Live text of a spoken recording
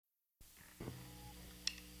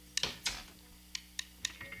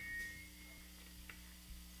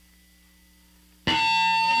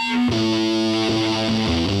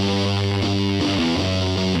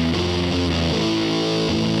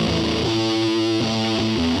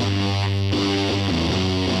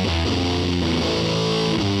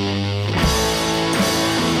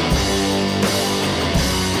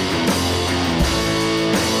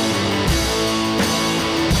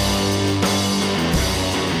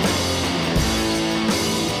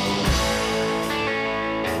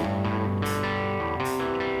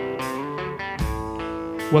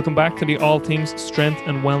Welcome back to the All Things Strength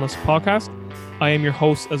and Wellness podcast. I am your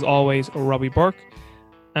host, as always, Robbie Burke.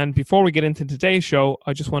 And before we get into today's show,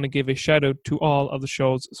 I just want to give a shout out to all of the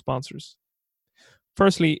show's sponsors.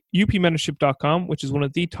 Firstly, upmentorship.com, which is one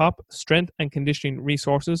of the top strength and conditioning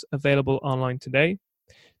resources available online today.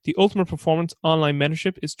 The Ultimate Performance Online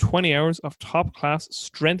Mentorship is 20 hours of top-class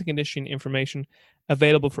strength and conditioning information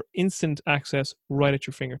available for instant access right at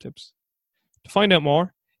your fingertips. To find out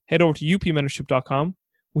more, head over to upmentorship.com,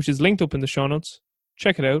 which is linked up in the show notes.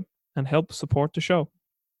 Check it out and help support the show.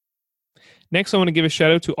 Next, I want to give a shout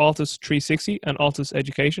out to Altus 360 and Altus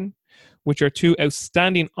Education, which are two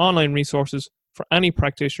outstanding online resources for any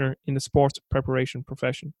practitioner in the sports preparation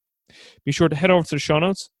profession. Be sure to head over to the show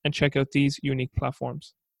notes and check out these unique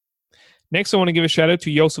platforms. Next, I want to give a shout out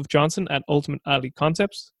to Joseph Johnson at Ultimate Athlete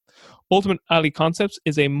Concepts. Ultimate Athlete Concepts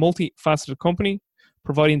is a multifaceted company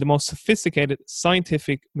providing the most sophisticated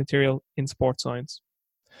scientific material in sports science.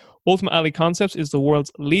 Ultimate Athlete Concepts is the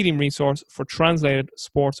world's leading resource for translated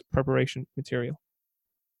sports preparation material.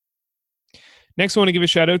 Next, I want to give a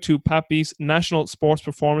shout out to Pat Beef's National Sports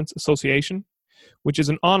Performance Association, which is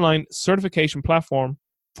an online certification platform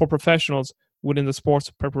for professionals within the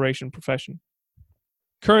sports preparation profession.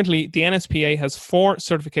 Currently, the NSPA has 4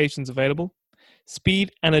 certifications available: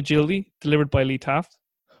 Speed and Agility, delivered by Lee Taft;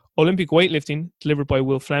 Olympic Weightlifting, delivered by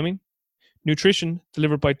Will Fleming; Nutrition,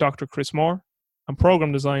 delivered by Dr. Chris Moore; and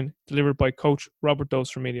Program Design, delivered by Coach Robert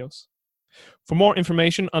Dos Remedios. For more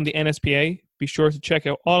information on the NSPA, be sure to check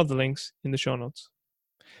out all of the links in the show notes.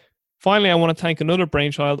 Finally, I want to thank another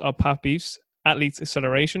brainchild of Pat Beef's, Athletes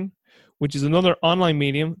Acceleration, which is another online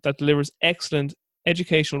medium that delivers excellent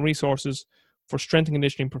educational resources for strength and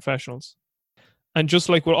conditioning professionals. And just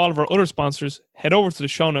like with all of our other sponsors, head over to the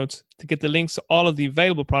show notes to get the links to all of the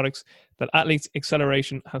available products that Athletes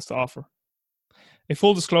Acceleration has to offer. A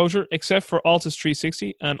full disclosure, except for Altus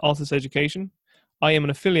 360 and Altus Education, I am an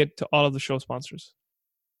affiliate to all of the show sponsors.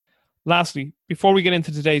 Lastly, before we get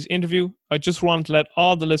into today's interview, I just wanted to let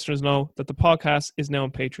all the listeners know that the podcast is now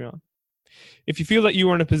on Patreon. If you feel that you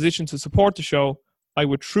are in a position to support the show, I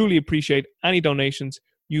would truly appreciate any donations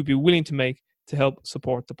you'd be willing to make to help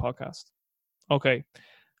support the podcast. Okay,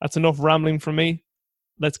 that's enough rambling from me.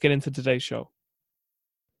 Let's get into today's show.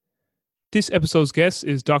 This episode's guest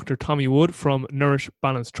is Dr. Tommy Wood from Nourish,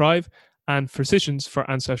 Balance, Thrive and Physicians for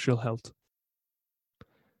Ancestral Health.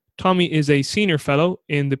 Tommy is a senior fellow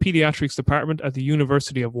in the pediatrics department at the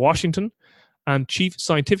University of Washington and chief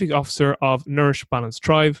scientific officer of Nourish, Balance,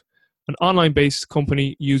 Thrive, an online-based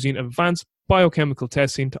company using advanced biochemical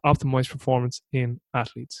testing to optimize performance in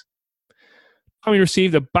athletes. Tommy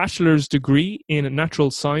received a bachelor's degree in natural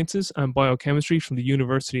sciences and biochemistry from the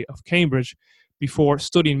University of Cambridge before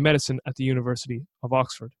studying medicine at the University of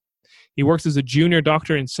Oxford. He worked as a junior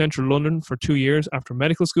doctor in central London for 2 years after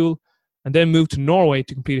medical school and then moved to Norway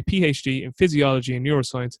to complete a PhD in physiology and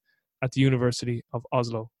neuroscience at the University of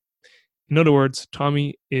Oslo. In other words,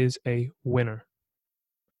 Tommy is a winner.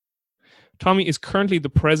 Tommy is currently the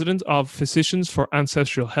president of Physicians for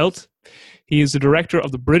Ancestral Health. He is the director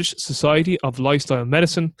of the British Society of Lifestyle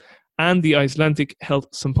Medicine and the Icelandic Health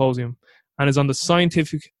Symposium, and is on the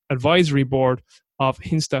scientific advisory board of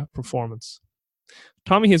Hinsta Performance.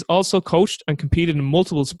 Tommy has also coached and competed in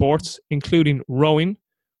multiple sports, including rowing,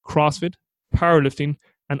 CrossFit, powerlifting,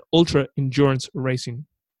 and ultra-endurance racing.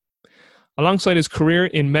 Alongside his career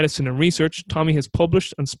in medicine and research, Tommy has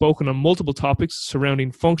published and spoken on multiple topics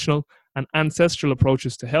surrounding functional and ancestral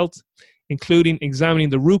approaches to health, including examining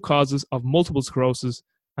the root causes of multiple sclerosis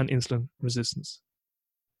and insulin resistance.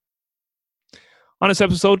 On this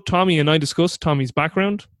episode, Tommy and I discussed Tommy's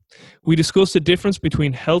background. We discussed the difference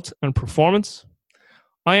between health and performance.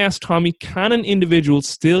 I asked Tommy, can an individual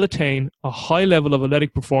still attain a high level of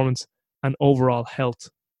athletic performance and overall health?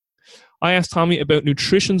 I asked Tommy about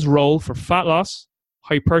nutrition's role for fat loss,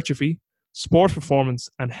 hypertrophy, sport performance,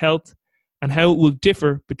 and health, and how it will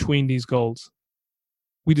differ between these goals.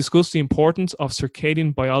 We discussed the importance of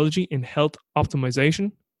circadian biology in health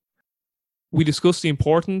optimization. We discussed the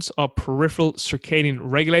importance of peripheral circadian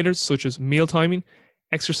regulators such as meal timing,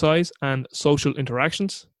 exercise, and social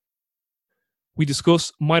interactions. We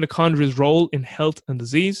discussed mitochondria's role in health and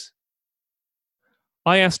disease.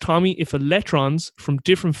 I asked Tommy if electrons from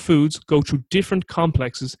different foods go through different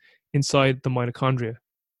complexes inside the mitochondria.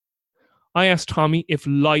 I asked Tommy if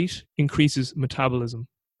light increases metabolism.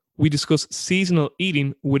 We discussed seasonal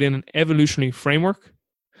eating within an evolutionary framework.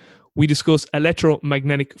 We discussed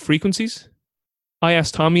electromagnetic frequencies. I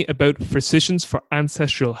asked Tommy about Physicians for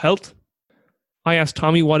Ancestral Health. I asked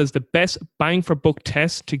Tommy what is the best bang for buck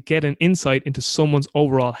test to get an insight into someone's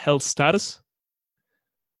overall health status.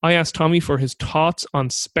 I asked Tommy for his thoughts on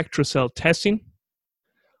SpectraCell testing.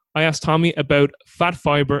 I asked Tommy about fat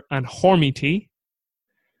fiber and Hormy tea.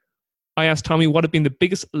 I asked Tommy what have been the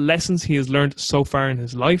biggest lessons he has learned so far in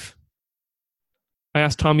his life. I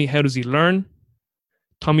asked Tommy how does he learn.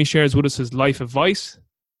 Tommy shares with us his life advice.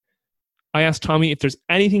 I asked Tommy if there's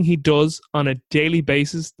anything he does on a daily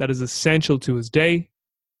basis that is essential to his day.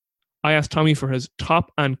 I asked Tommy for his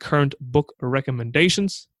top and current book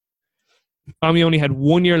recommendations. Tommy only had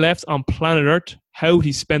 1 year left on planet Earth. How would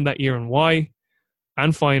he spend that year and why?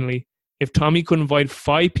 And finally, if Tommy could invite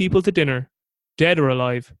 5 people to dinner, dead or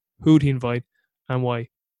alive, who would he invite and why?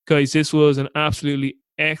 Guys, this was an absolutely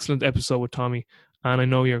excellent episode with Tommy, and I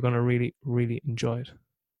know you're going to really, really enjoy it.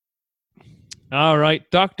 All right,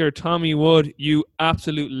 Dr. Tommy Wood, you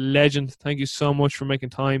absolute legend. Thank you so much for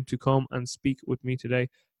making time to come and speak with me today.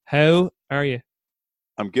 How are you?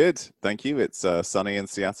 I'm good, thank you. It's sunny in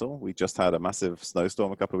Seattle. We just had a massive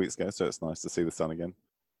snowstorm a couple of weeks ago, so it's nice to see the sun again.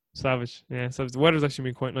 Savage, yeah. So the weather's actually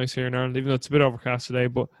been quite nice here in Ireland, even though it's a bit overcast today.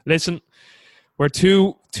 But listen, we're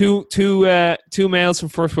two males from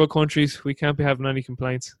first world countries. We can't be having any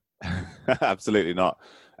complaints. Absolutely not.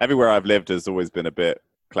 Everywhere I've lived has always been a bit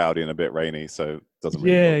cloudy and a bit rainy, so it doesn't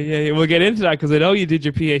really Yeah. We'll get into that because I know you did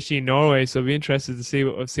your PhD in Norway, so I'll be interested to see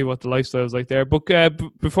what the lifestyle is like there. But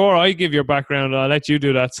before I give your background, I'll let you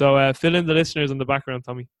do that. So fill in the listeners on the background,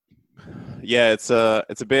 Tommy. Yeah, it's a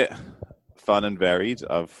bit fun and varied.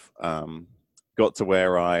 I've got to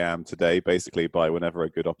where I am today basically by whenever a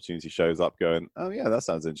good opportunity shows up going, oh yeah, that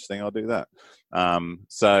sounds interesting, I'll do that.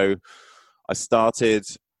 So I started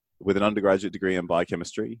with an undergraduate degree in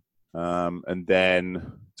biochemistry, and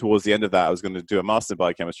then towards the end of that I was going to do a master in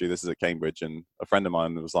biochemistry. This is at Cambridge, and a friend of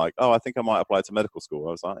mine was like, oh, I think I might apply to medical school.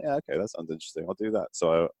 I was like, yeah, okay, that sounds interesting, I'll do that.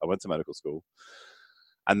 So I went to medical school,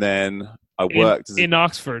 and then I worked in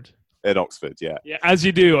Oxford. In Oxford, yeah. Yeah, as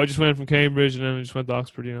you do. I just went from Cambridge and then I just went to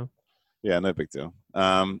Oxford, you know. Yeah, no big deal.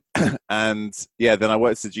 And yeah, then I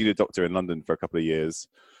worked as a junior doctor in London for a couple of years.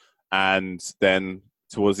 And then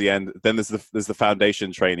towards the end, then there's the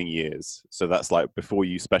foundation training years. So that's like before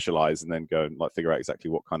you specialize and then go and like figure out exactly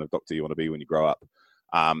what kind of doctor you want to be when you grow up.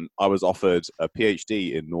 I was offered a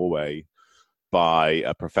PhD in Norway by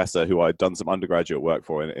a professor who I'd done some undergraduate work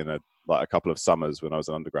for in a couple of summers when I was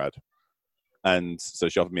an undergrad. And so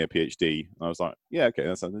she offered me a PhD, and I was like, yeah, okay,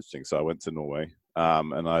 that sounds interesting. So I went to Norway,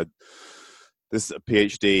 and this is a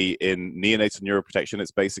PhD in neonatal neuroprotection.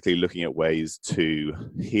 It's basically looking at ways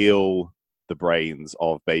to heal the brains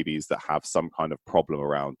of babies that have some kind of problem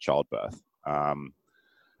around childbirth. And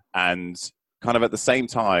kind of at the same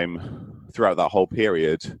time, throughout that whole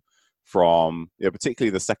period, from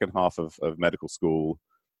particularly the second half of medical school,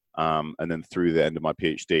 and then through the end of my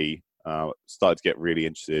PhD, started to get really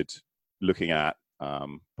interested looking at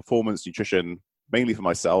performance, nutrition, mainly for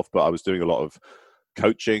myself, but I was doing a lot of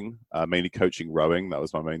coaching, mainly coaching rowing. That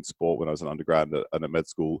was my main sport when I was an undergrad and at med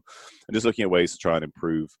school, and just looking at ways to try and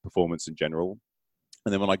improve performance in general.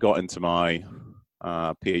 And then when I got into my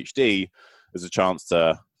PhD, there's a chance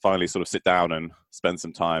to finally sort of sit down and spend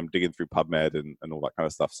some time digging through PubMed and all that kind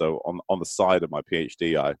of stuff. So on the side of my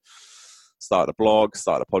PhD, I started a blog,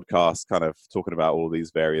 started a podcast, kind of talking about all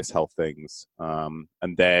these various health things.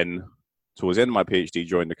 And then towards the end of my PhD,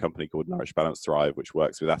 joined a company called Nourish Balance Thrive, which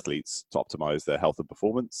works with athletes to optimize their health and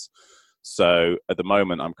performance. So at the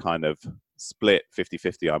moment, I'm kind of split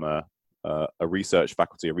 50-50. I'm a research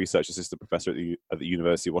faculty, a research assistant professor at the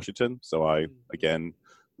University of Washington. So I, again,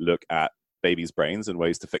 look at babies' brains and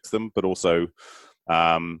ways to fix them, but also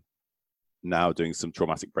now doing some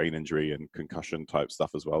traumatic brain injury and concussion type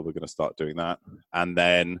stuff as well. We're going to start doing that. And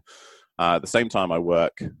then at the same time, I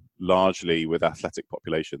work largely with athletic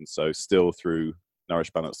populations. So still through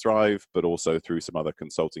Nourish Balance Thrive, but also through some other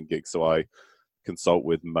consulting gigs. So I consult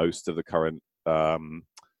with most of the current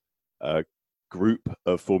group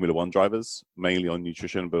of Formula One drivers, mainly on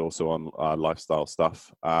nutrition, but also on lifestyle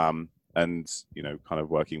stuff. And, kind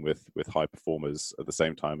of working with high performers at the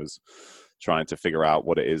same time as trying to figure out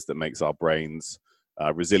what it is that makes our brains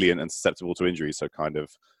resilient and susceptible to injury. So kind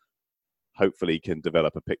of hopefully can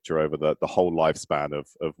develop a picture over the whole lifespan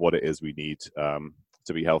of what it is we need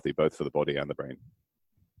to be healthy, both for the body and the brain.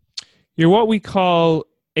 You're what we call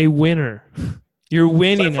a winner. You're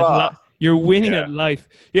winning You're winning at life.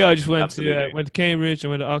 Yeah, I just went to Cambridge, I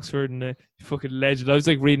went to Oxford, and fucking legend. I was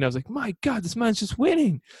like reading, I was like, my God, this man's just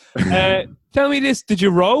winning. Tell me this, did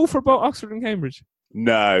you row for both Oxford and Cambridge?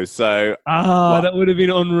 No, so that would have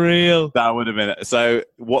been unreal. That would have been it. So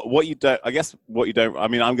what you don't, I guess what you don't, I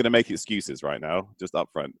mean, I'm going to make excuses right now, just up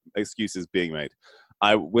front. Excuses being made.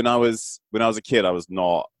 When I was a kid, I was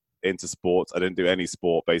not into sports. I didn't do any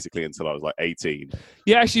sport basically until I was like 18.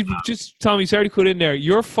 Yeah, actually, just Tommy, sorry to cut in there.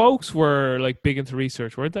 Your folks were like big into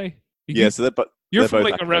research, weren't they? Yeah, so You're they're from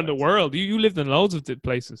both like around the academics. world. You lived in loads of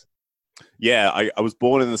places. Yeah, I was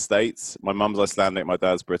born in the States. My mum's Icelandic, my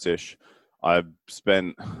dad's British. I've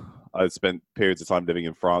spent periods of time living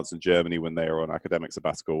in France and Germany when they were on academic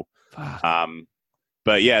sabbatical. Fuck.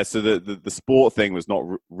 But yeah, so the sport thing was not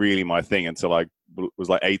really my thing until I was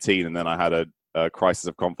like 18, and then I had a crisis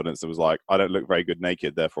of confidence that was like, I don't look very good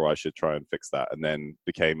naked, therefore I should try and fix that, and then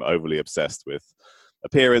became overly obsessed with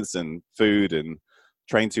appearance and food and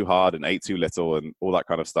trained too hard and ate too little and all that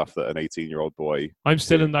kind of stuff that an 18-year-old boy. I'm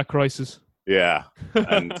still in that crisis. Yeah,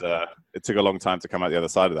 and it took a long time to come out the other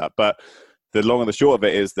side of that. But the long and the short of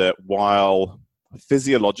it is that while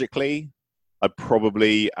physiologically I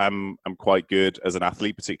probably am quite good as an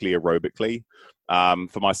athlete, particularly aerobically.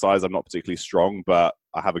 For my size, I'm not particularly strong, but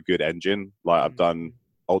I have a good engine. Like I've done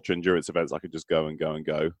ultra endurance events, I could just go and go and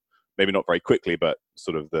go. Maybe not very quickly, but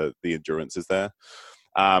sort of the endurance is there.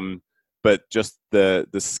 But just the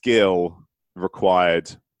skill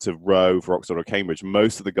required to row for Oxford or Cambridge,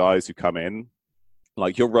 most of the guys who come in,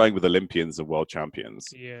 like you're rowing with Olympians and world champions.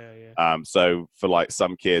 Yeah. So for like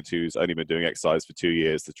some kid who's only been doing exercise for 2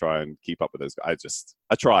 years to try and keep up with those guys,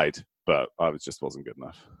 I tried, but I just wasn't good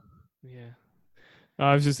enough. Yeah.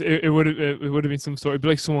 I was just it would have been some sort. It'd be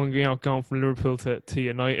like someone going from Liverpool to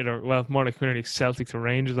United, or well, more like really Celtic to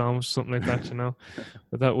Rangers, almost something like that, you know.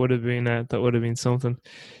 But that would have been something.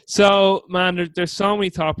 So, man, there's so many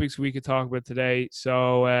topics we could talk about today.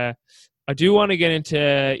 So, I do want to get into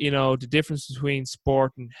the difference between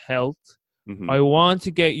sport and health. Mm-hmm. I want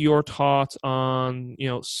to get your thoughts on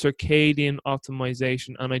circadian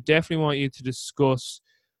optimization, and I definitely want you to discuss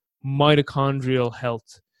mitochondrial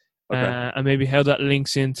health. Okay. And maybe how that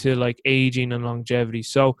links into like aging and longevity.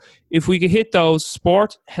 So if we could hit those: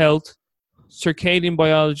 sport, health, circadian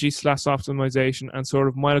biology / optimization, and sort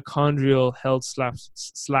of mitochondrial health slash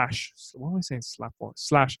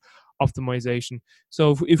optimization.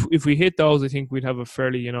 So if we hit those, I think we'd have a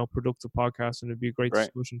fairly productive podcast, and it'd be a great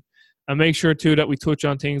discussion. And make sure too that we touch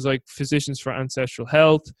on things like Physicians for Ancestral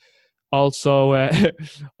Health. Also,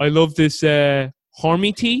 I love this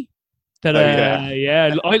Hormy tea.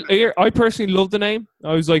 I personally love the name.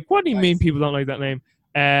 I was like, what do you mean people don't like that name?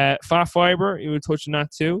 Fat Fiber, you were touching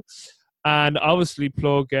that too. And obviously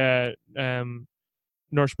plug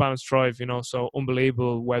Nourish Balance Thrive, so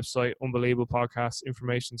unbelievable website, unbelievable podcast,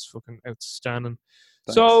 information's fucking outstanding.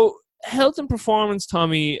 Thanks. So health and performance,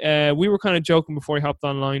 Tommy, we were kind of joking before we hopped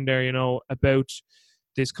online there, about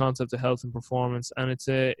this concept of health and performance. And it's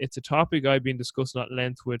a topic I've been discussing at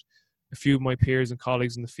length with a few of my peers and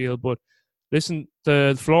colleagues in the field. But listen,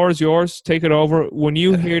 the floor is yours. Take it over. When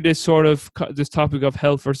you hear this topic of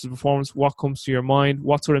health versus performance, what comes to your mind?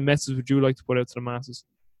 What sort of message would you like to put out to the masses?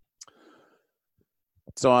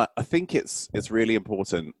 So I think it's really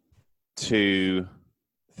important to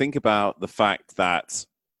think about the fact that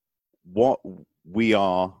what we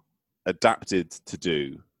are adapted to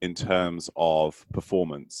do in terms of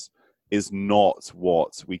performance is not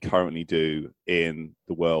what we currently do in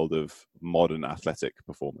the world of modern athletic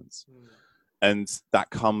performance. And that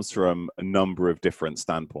comes from a number of different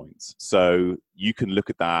standpoints. So you can look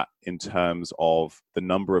at that in terms of the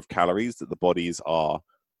number of calories that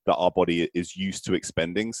our body is used to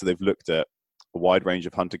expending. So they've looked at a wide range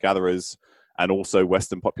of hunter-gatherers and also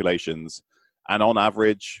Western populations. And on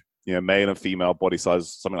average, male and female body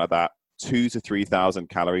size, something like that, 2,000 to 3,000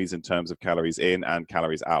 calories in terms of calories in and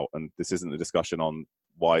calories out. And this isn't a discussion on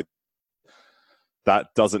why that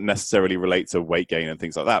doesn't necessarily relate to weight gain and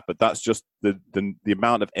things like that, but that's just the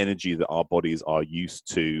amount of energy that our bodies are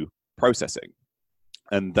used to processing.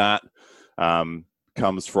 And that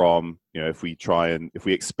comes from, if we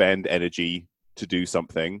expend energy to do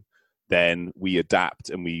something, then we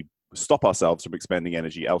adapt and we stop ourselves from expending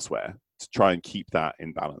energy elsewhere to try and keep that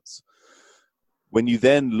in balance. When you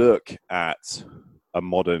then look at a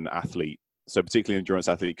modern athlete, so particularly an endurance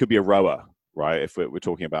athlete, it could be a rower, right? If we're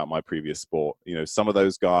talking about my previous sport, some of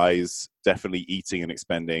those guys definitely eating and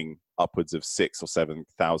expending upwards of 6,000 or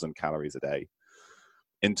 7,000 calories a day.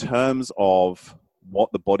 In terms of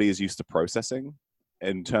what the body is used to processing,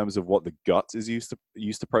 in terms of what the gut is used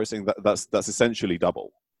to processing, that's essentially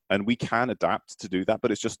double. And we can adapt to do that,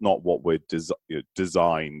 but it's just not what we're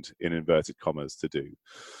designed, in inverted commas, to do.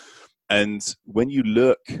 And when you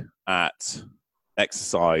look at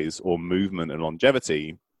exercise or movement and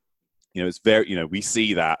longevity, it's very, we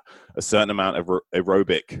see that a certain amount of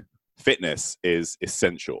aerobic fitness is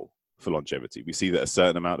essential for longevity. We see that a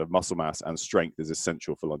certain amount of muscle mass and strength is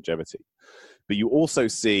essential for longevity. But you also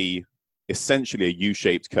see essentially a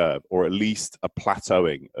U-shaped curve, or at least a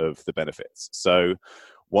plateauing of the benefits. So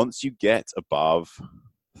once you get above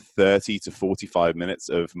 30 to 45 minutes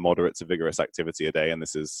of moderate to vigorous activity a day, and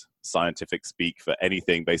this is scientific speak for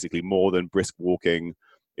anything basically more than brisk walking,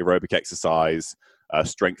 aerobic exercise,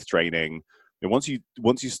 strength training, and once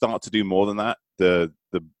you start to do more than that, the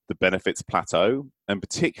benefits plateau. And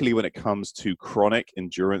particularly when it comes to chronic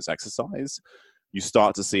endurance exercise, you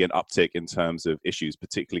start to see an uptick in terms of issues,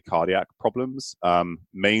 particularly cardiac problems,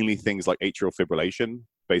 mainly things like atrial fibrillation,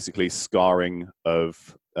 basically scarring of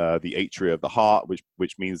the atria of the heart,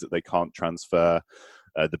 which means that they can't transfer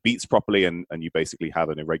the beats properly, and you basically have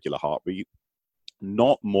an irregular heartbeat.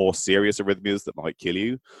 Not more serious arrhythmias that might kill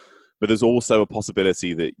you, but there's also a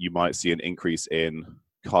possibility that you might see an increase in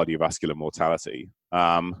cardiovascular mortality.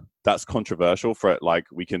 That's controversial for it. Like,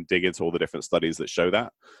 we can dig into all the different studies that show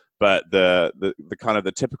that. But the kind of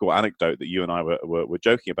the typical anecdote that you and I were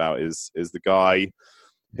joking about is the guy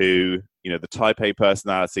who, you know, the type A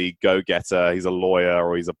personality, go-getter, he's a lawyer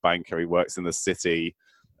or he's a banker, he works in the city,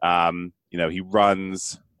 you know, he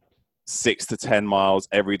runs 6 to 10 miles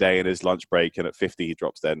every day in his lunch break, and at 50 he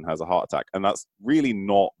drops dead and has a heart attack. And that's really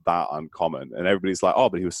not that uncommon. And everybody's like, oh,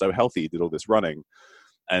 but he was so healthy, he did all this running.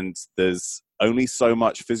 And there's only so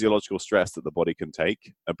much physiological stress that the body can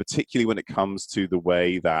take, and particularly when it comes to the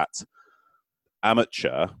way that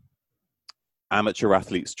amateur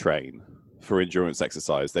athletes train for endurance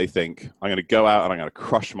exercise. They think, I'm going to go out and I'm going to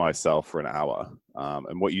crush myself for an hour.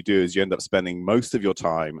 And what you do is you end up spending most of your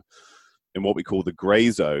time in what we call the gray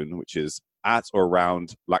zone, which is at or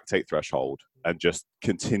around lactate threshold, and just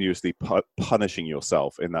continuously punishing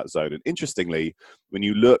yourself in that zone. And interestingly, when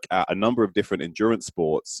you look at a number of different endurance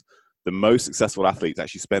sports, the most successful athletes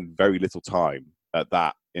actually spend very little time at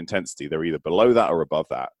that intensity. They're either below that or above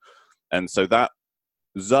that. And so that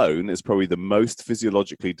zone is probably the most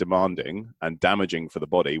physiologically demanding and damaging for the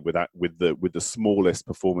body, with the smallest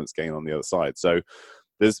performance gain on the other side. So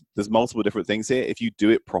there's multiple different things here. If you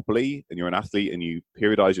do it properly and you're an athlete and you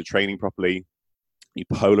periodize your training properly, you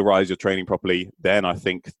polarize your training properly, then I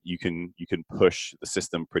think you can push the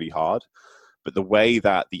system pretty hard. But the way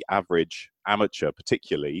that the average amateur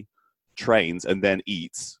particularly trains and then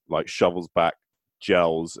eats, like shovels back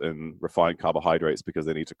gels and refined carbohydrates because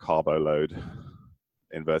they need to carbo load,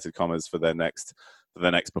 inverted commas, for their next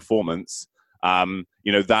performance,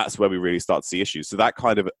 you know, that's where we really start to see issues. So that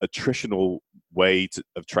kind of attritional way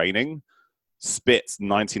of training spits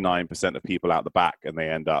 99% of people out the back, and they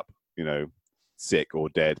end up, you know, sick or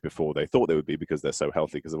dead before they thought they would be, because they're so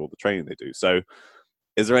healthy because of all the training they do. So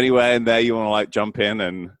is there anywhere in there you want to like jump in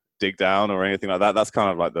and dig down or anything like that? That's kind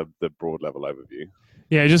of like the broad level overview.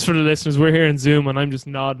 Yeah, just for the listeners, we're here in Zoom and I'm just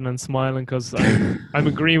nodding and smiling because I'm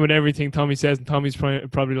agreeing with everything Tommy says, and Tommy's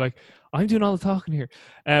probably like, I'm doing all the talking here.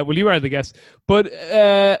 Well, you are the guest. But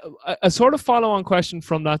a sort of follow-on question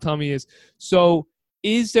from that, Tommy, is, so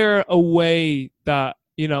is there a way that,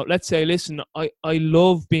 you know, let's say, listen, I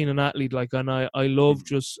love being an athlete, like, and I love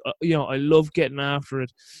just, you know, I love getting after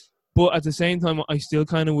it. But at the same time, I still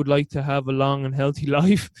kind of would like to have a long and healthy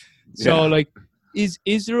life. So, like,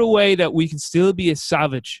 is there a way that we can still be a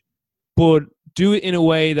savage, but do it in a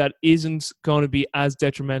way that isn't going to be as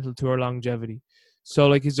detrimental to our longevity? So,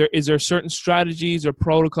 like, is there certain strategies or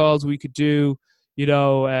protocols we could do, you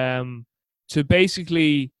know, to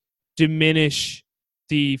basically diminish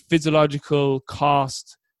the physiological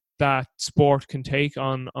cost that sport can take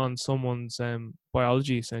on someone's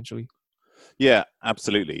biology, essentially? Yeah,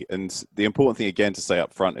 absolutely. And the important thing, again, to say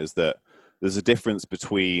up front is that there's a difference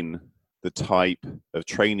between the type of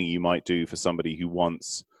training you might do for somebody who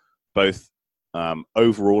wants both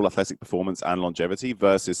overall athletic performance and longevity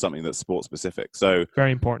versus something that's sport specific. So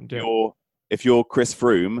very important. Yeah. If you're Chris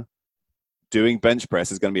Froome, doing bench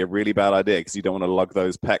press is going to be a really bad idea because you don't want to lug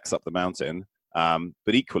those pecs up the mountain.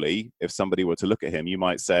 But equally, if somebody were to look at him, you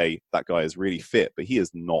might say that guy is really fit, but he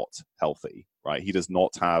is not healthy, right? He does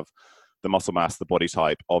not have the muscle mass, the body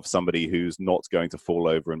type of somebody who's not going to fall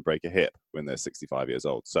over and break a hip when they're 65 years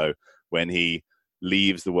old. So when he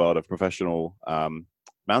leaves the world of professional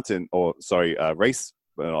bike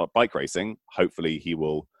racing, hopefully he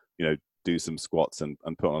will, you know, do some squats and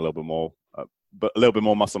put on a little bit more, but a little bit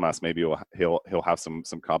more muscle mass maybe, or he'll have some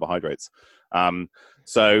carbohydrates.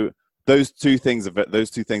 So those two things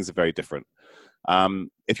are very different.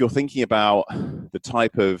 If you're thinking about the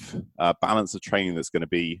type of balance of training that's going to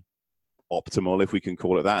be optimal, if we can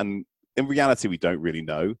call it that, and in reality we don't really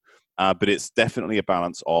know, but it's definitely a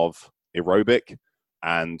balance of aerobic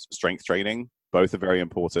and strength training. Both are very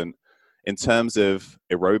important. In terms of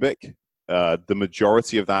aerobic, the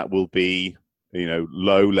majority of that will be, you know,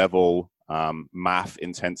 low level math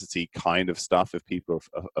intensity kind of stuff, if people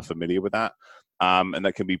are familiar with that. And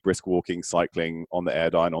that can be brisk walking, cycling, on the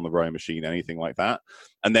Airdyne, on the rowing machine, anything like that.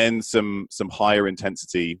 And then some higher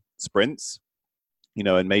intensity sprints,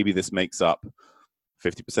 and maybe this makes up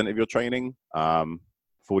 50% of your training,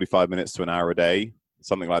 45 minutes to an hour a day,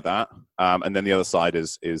 something like that. And then the other side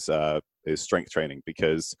is strength training,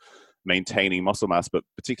 because maintaining muscle mass, but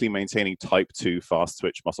particularly maintaining type 2 fast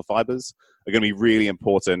twitch muscle fibers, are going to be really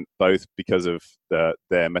important, both because of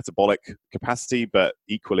their metabolic capacity, but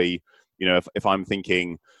equally, if I'm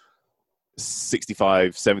thinking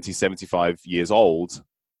 65, 70, 75 years old,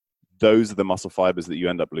 those are the muscle fibers that you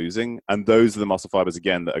end up losing. And those are the muscle fibers,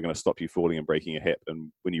 again, that are going to stop you falling and breaking a hip.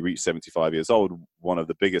 And when you reach 75 years old, one of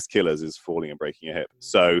the biggest killers is falling and breaking a hip.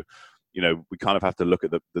 So, we kind of have to look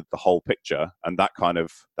at the whole picture, and that kind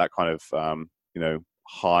of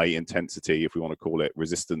high intensity, if we want to call it,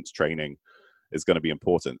 resistance training is going to be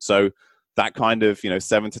important. So that kind of,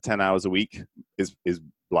 7 to 10 hours a week is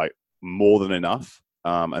like more than enough.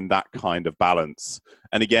 And that kind of balance.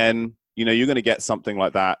 And again, you're going to get something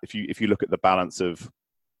like that if you look at the balance of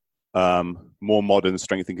more modern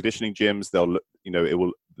strength and conditioning gyms. It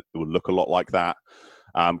will look a lot like that.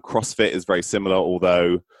 CrossFit is very similar,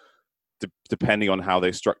 although depending on how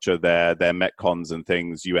they structure their metcons and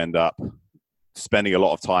things, you end up spending a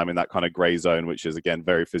lot of time in that kind of gray zone, which is, again,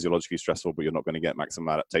 very physiologically stressful, but you're not going to get maximum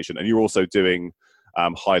adaptation. And you're also doing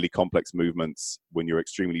highly complex movements when you're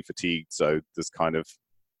extremely fatigued. So there's kind of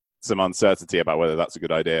some uncertainty about whether that's a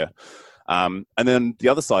good idea. And then the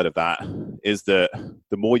other side of that is that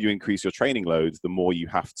the more you increase your training loads, the more you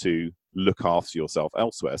have to look after yourself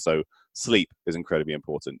elsewhere. So sleep is incredibly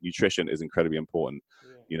important. Nutrition is incredibly important.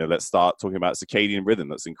 Yeah. Let's start talking about circadian rhythm.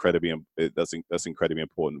 That's incredibly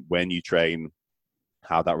important when you train,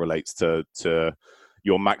 how that relates to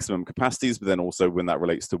your maximum capacities, but then also when that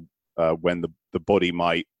relates to when the body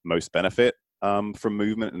might most benefit from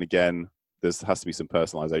movement. And again, there has to be some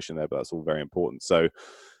personalization there, but that's all very important. So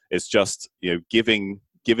it's just,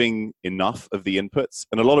 giving enough of the inputs.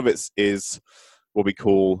 And a lot of it is what we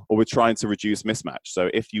call, or we're trying to reduce mismatch. So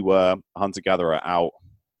if you were a hunter-gatherer out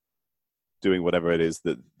doing whatever it is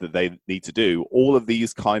that they need to do, all of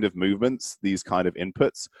these kind of movements, these kind of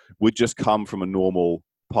inputs would just come from a normal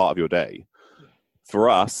part of your day. For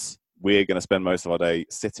us, we're going to spend most of our day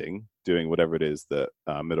sitting, doing whatever it is that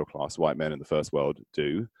middle-class white men in the first world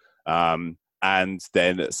do. And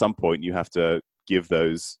then at some point you have to give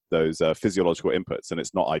those physiological inputs, and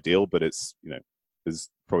it's not ideal, but it's is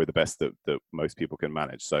probably the best that most people can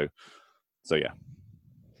manage. So yeah.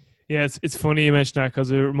 Yeah, it's funny you mentioned that,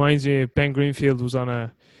 because it reminds me of Ben Greenfield was on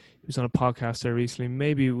a podcast there recently.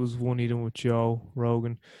 Maybe it was one he done with Joe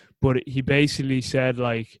Rogan, but he basically said,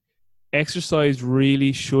 like, exercise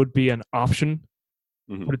really should be an option.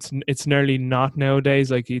 Mm-hmm. But it's nearly not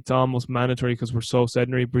nowadays. Like, it's almost mandatory because we're so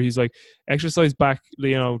sedentary. But he's like, exercise back,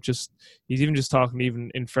 he's even just talking,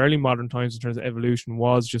 even in fairly modern times in terms of evolution,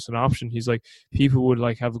 was just an option. He's like, people would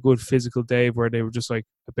like have a good physical day where they were just like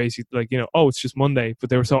basic, like, oh, it's just Monday, but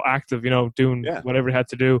they were so active, doing whatever they had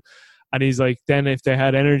to do. And he's like, then if they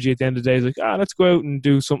had energy at the end of the day, he's like, let's go out and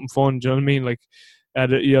do something fun. Do you know what I mean? Like,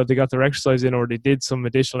 they got their exercise in, or they did some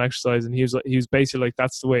additional exercise, and he was basically like,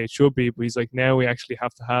 that's the way it should be. But he's like, now we actually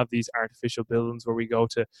have to have these artificial buildings where we go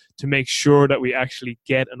to make sure that we actually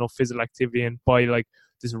get enough physical activity in by like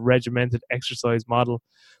this regimented exercise model.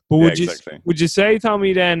 But would you say,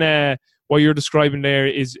 Tommy, then what you're describing there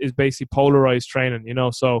is basically polarized training?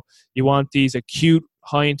 So you want these acute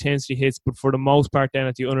high intensity hits, but for the most part, then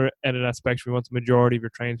at the other end of that spectrum, you want the majority of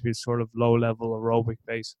your training to be sort of low level aerobic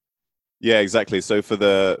base. Yeah, exactly. So for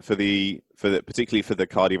the particularly for the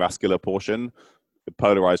cardiovascular portion, the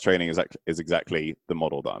polarized training is exactly the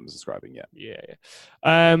model that I'm describing. Yeah.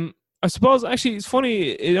 I suppose actually it's funny.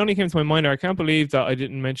 It only came to my mind. I can't believe that I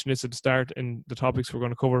didn't mention this at the start in the topics we're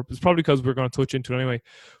going to cover. It's probably because we're going to touch into it anyway.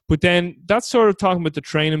 But then that's sort of talking about the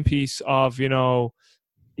training piece of,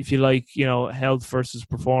 if you like, health versus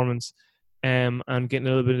performance, and getting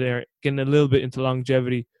a little bit into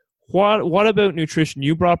longevity. What about nutrition?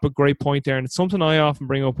 You brought up a great point there, and it's something I often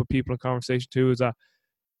bring up with people in conversation too, is that,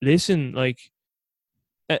 listen, like,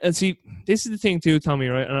 and see, this is the thing too, Tommy,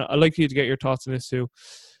 right? And I'd like you to get your thoughts on this too.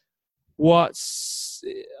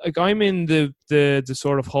 I'm in the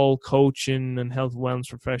sort of whole coaching and health and wellness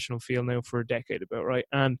professional field now for a decade about, right?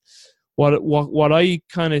 And what I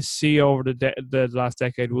kind of see over the last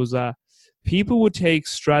decade was that people would take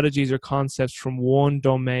strategies or concepts from one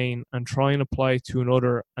domain and try and apply it to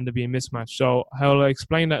another, and there'd be a mismatch. So how I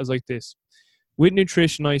explain that is like this. With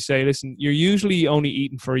nutrition, I say, listen, you're usually only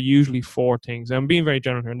eating for usually 4 things. I'm being very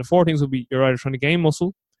general here. And the 4 things will be, you're either trying to gain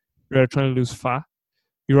muscle, you're either trying to lose fat,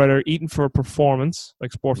 you're either eating for performance,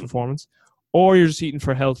 like sports performance, or you're just eating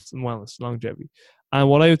for health and wellness, longevity. And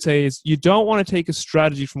what I would say is you don't want to take a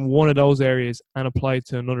strategy from one of those areas and apply it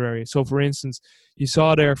to another area. So, for instance, you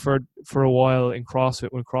saw there for a while in CrossFit,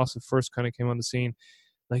 when CrossFit first kind of came on the scene,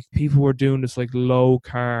 like people were doing this like low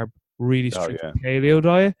carb, really strict paleo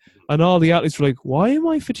diet, and all the athletes were like, "Why am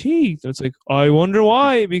I fatigued?" And it's like, I wonder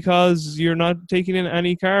why, because you're not taking in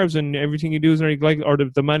any carbs, and everything you do is very or the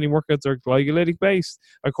demanding workouts are glycolytic based.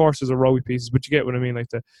 Of course, there's aerobic pieces, but you get what I mean, like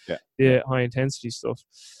the high intensity stuff.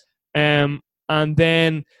 And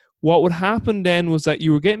then what would happen then was that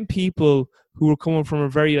you were getting people who were coming from a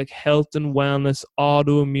very like health and wellness,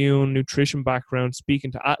 autoimmune, nutrition background,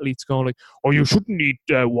 speaking to athletes going like, "Oh, you shouldn't eat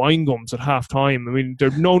wine gums at halftime. I mean,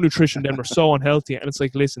 there's no nutrition, then we're so unhealthy." And it's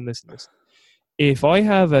like, listen. If I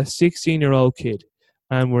have a 16-year-old kid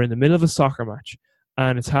and we're in the middle of a soccer match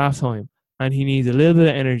and it's halftime and he needs a little bit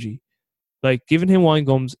of energy, like giving him wine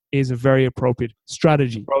gums is a very appropriate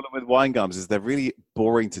strategy. The problem with wine gums is they're really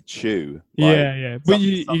boring to chew. Yeah. But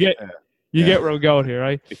you get where I'm going here,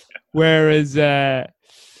 right? Yeah. Whereas,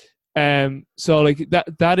 so like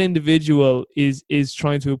that individual is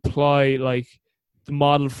trying to apply like the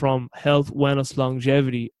model from health, wellness,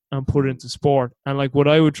 longevity and put it into sport. And like what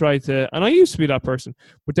I would try to, and I used to be that person,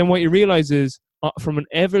 but then what you realize is from an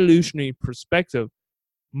evolutionary perspective,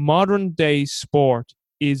 modern day sport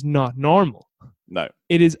is not normal. No.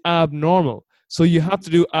 It is abnormal. So you have to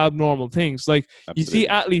do abnormal things. Like Absolutely. You see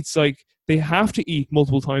athletes, like they have to eat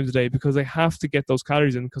multiple times a day because they have to get those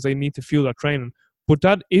calories in because they need to fuel their training. But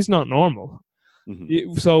that is not normal.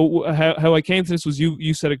 Mm-hmm. So how I came to this was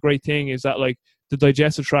you said a great thing is that like the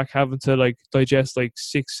digestive tract having to like digest like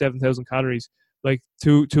 6,000-7,000 calories. Like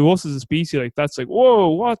to us as a species, like that's like, whoa,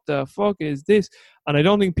 what the fuck is this? And I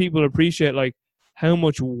don't think people appreciate like how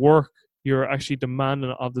much work you're actually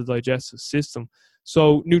demanding of the digestive system.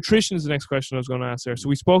 So nutrition is the next question I was going to ask there. So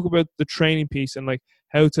we spoke about the training piece and like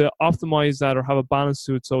how to optimize that or have a balance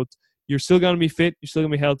to it. So you're still going to be fit, you're still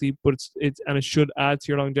going to be healthy, but it should add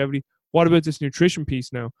to your longevity. What about this nutrition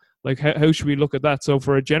piece now? Like how should we look at that? So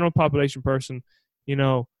for a general population person, you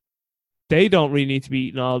know, they don't really need to be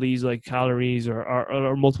eating all these like calories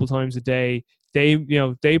or multiple times a day. They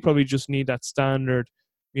probably just need that standard,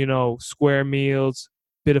 square meals,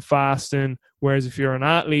 bit of fasting. Whereas if you're an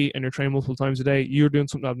athlete and you're training multiple times a day, you're doing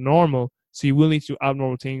something abnormal. So you will need to do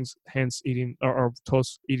abnormal things, hence eating or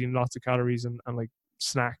thus eating lots of calories and like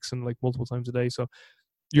snacks and like multiple times a day. So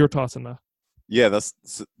your thoughts on that? Yeah, that's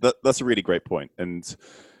a really great point. And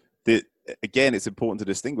again, it's important to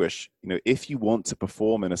distinguish, if you want to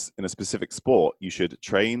perform in a specific sport, you should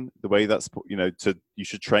train the way that's, you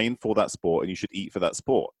should train for that sport and you should eat for that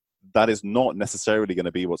sport. That is not necessarily going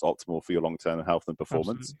to be what's optimal for your long-term health and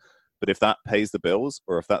performance. Absolutely. But if that pays the bills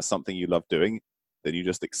or if that's something you love doing, then you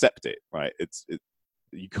just accept it, right?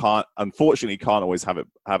 You can't always have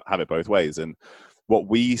it both ways. And what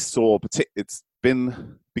we saw, it's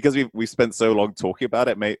been, because we've spent so long talking about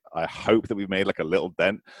it, I hope that we've made like a little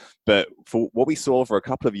dent. But for what we saw for a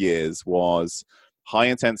couple of years was high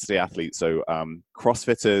intensity athletes. So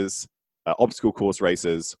CrossFitters, obstacle course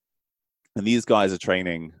racers, and these guys are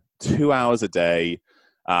training 2 hours a day.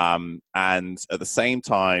 And at the same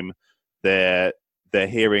time, they're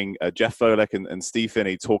hearing Jeff Volek and Steve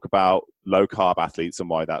Finney talk about low carb athletes and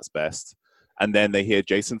why that's best. And then they hear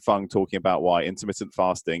Jason Fung talking about why intermittent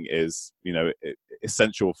fasting is,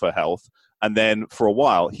 essential for health. And then for a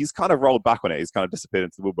while, he's kind of rolled back on it. He's kind of disappeared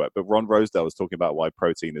into the woodwork. But Ron Rosedale was talking about why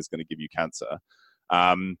protein is going to give you cancer.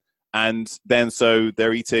 And then so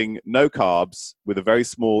they're eating no carbs with a very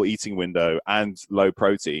small eating window and low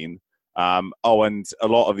protein. And a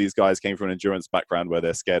lot of these guys came from an endurance background where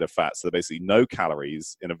they're scared of fat. So they're basically no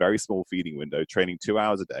calories in a very small feeding window, training 2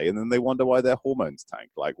 hours a day. And then they wonder why their hormones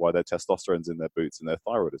tank, like why their testosterone's in their boots and their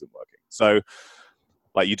thyroid isn't working. So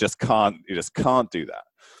like, you just can't do that.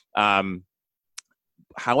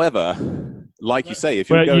 However, like you say, if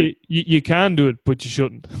you're going, you can do it, but you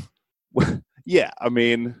shouldn't. Yeah. I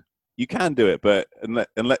mean, you can do it, but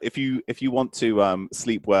unless if you want to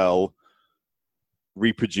sleep well,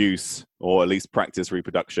 reproduce, or at least practice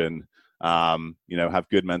reproduction, have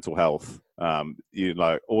good mental health,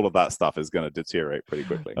 all of that stuff is going to deteriorate pretty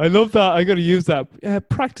quickly. I love that. I got to use that.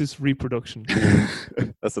 Practice reproduction.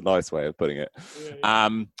 That's a nice way of putting it. Yeah.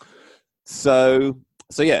 So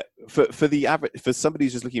yeah, for the average, for somebody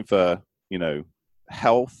who's just looking for,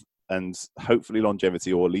 health and hopefully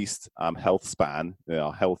longevity, or at least health span,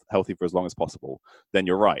 healthy for as long as possible, then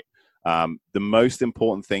you're right. The most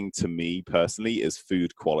important thing to me personally is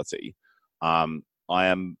food quality. I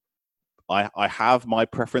I have my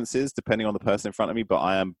preferences depending on the person in front of me, but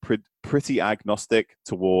I am pretty agnostic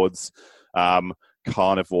towards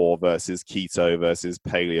carnivore versus keto versus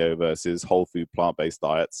paleo versus whole food plant-based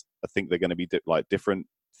diets. I think they're going to be different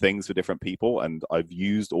things for different people, and I've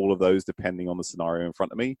used all of those depending on the scenario in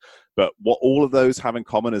front of me. But what all of those have in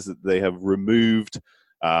common is that they have removed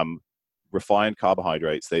refined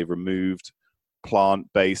carbohydrates. They've removed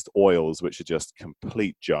plant-based oils, which are just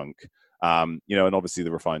complete junk. And obviously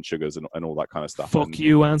the refined sugars and all that kind of stuff. Fuck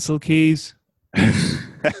you, Ansel Keys.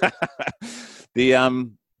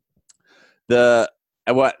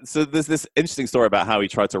 So there's this interesting story about how he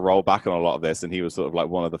tried to roll back on a lot of this, and he was sort of like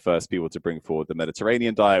one of the first people to bring forward the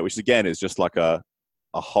Mediterranean diet, which again is just like a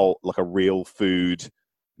real food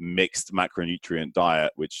mixed macronutrient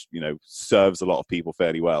diet, which serves a lot of people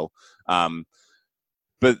fairly well.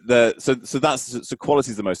 But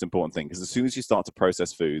quality is the most important thing, because as soon as you start to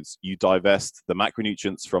process foods, you divest the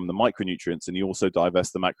macronutrients from the micronutrients, and you also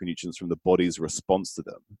divest the macronutrients from the body's response to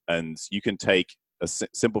them. And you can take a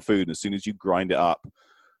simple food, and as soon as you grind it up,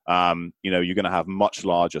 you're going to have much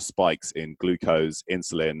larger spikes in glucose,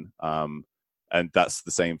 insulin, and that's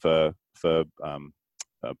the same for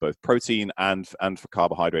both protein and for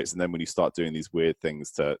carbohydrates. And then when you start doing these weird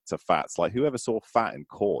things to fats, like whoever saw fat in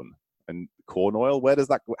corn and corn oil, where does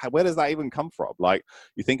that even come from? Like,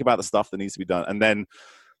 you think about the stuff that needs to be done, and then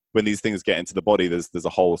when these things get into the body, there's a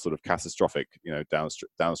whole sort of catastrophic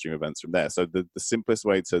downstream events from there. So the simplest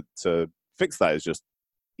way to fix that is just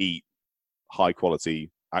eat high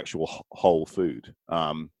quality actual whole food.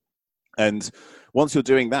 And once you're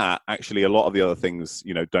doing that, actually a lot of the other things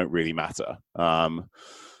don't really matter.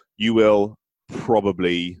 You will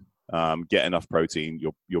probably get enough protein,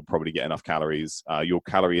 you'll probably get enough calories. Your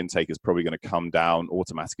calorie intake is probably going to come down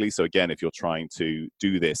automatically. So again, if you're trying to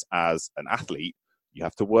do this as an athlete, you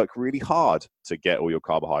have to work really hard to get all your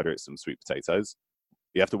carbohydrates from sweet potatoes.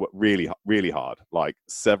 You have to work really, really hard, like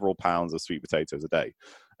several pounds of sweet potatoes a day.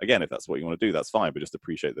 Again, if that's what you want to do, that's fine, but just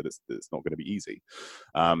appreciate that it's not going to be easy.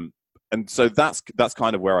 And so that's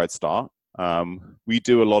kind of where I'd start. We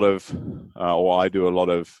do a lot of, or I do a lot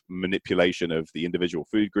of manipulation of the individual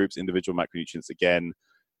food groups, individual macronutrients, again,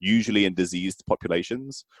 usually in diseased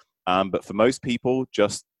populations. But for most people,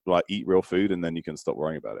 just like eat real food, and then you can stop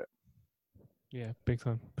worrying about it. Yeah, big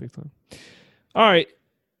time. All right,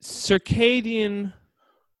 circadian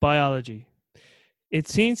biology. It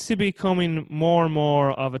seems to be becoming more and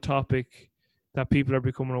more of a topic that people are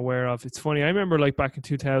becoming aware of. It's funny, I remember like back in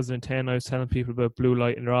 2010, I was telling people about blue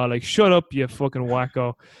light, and they're all like, shut up, you fucking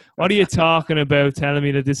wacko. What are you talking about, telling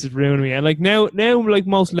me that this is ruining me? And like now like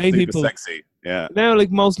most lay people, sexy. Yeah. Now like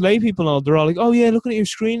most lay people know, they're all like, oh yeah, looking at your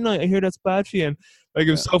screen light, I hear that's bad for you. And like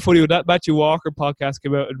it was so funny when that Matthew Walker podcast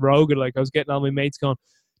came out at Rogan, like I was getting all my mates going,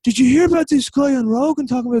 did you hear about this guy on Rogan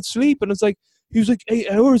talking about sleep? And it's like, he was like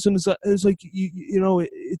 8 hours, and it's like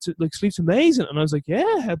it's like sleep's amazing. And I was like,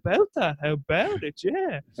 yeah, how about that? How about it?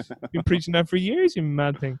 Yeah, been preaching that for years, you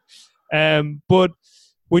mad thing. But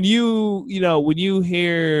when you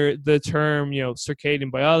hear the term circadian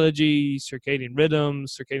biology, circadian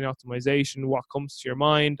rhythms, circadian optimization, what comes to your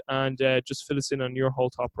mind? And just fill us in on your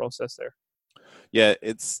whole thought process there. Yeah,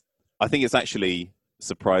 I think it's actually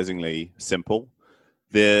surprisingly simple.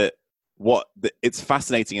 It's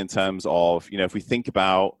fascinating in terms of, if we think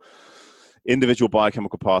about individual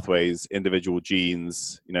biochemical pathways, individual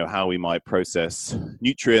genes, how we might process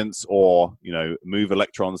nutrients or, move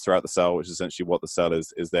electrons throughout the cell, which is essentially what the cell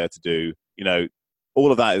is there to do.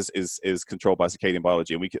 All of that is controlled by circadian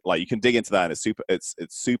biology, and you can dig into that, and it's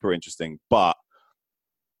super interesting, but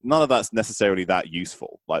none of that's necessarily that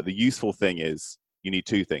useful. Like, the useful thing is you need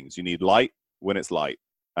two things. You need light when it's light,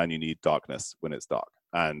 and you need darkness when it's dark.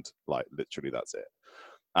 And like literally that's it.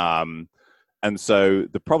 And so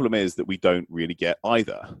the problem is that we don't really get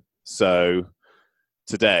either. So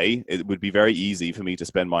today it would be very easy for me to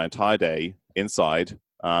spend my entire day inside,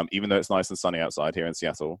 even though it's nice and sunny outside here in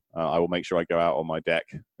Seattle. I will make sure I go out on my deck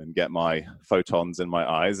and get my photons in my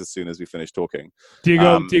eyes as soon as we finish talking. Do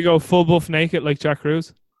you go full buff naked like Jack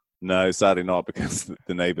Cruz? No, sadly not, because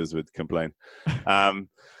the neighbors would complain.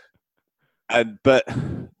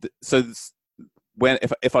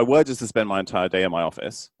 If I were just to spend my entire day in my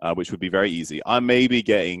office, which would be very easy, I may be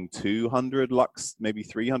getting 200 lux, maybe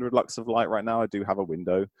 300 lux of light right now. I do have a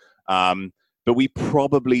window. But we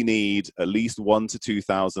probably need at least 1,000 to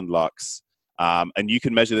 2,000 lux. And you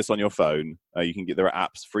can measure this on your phone. There are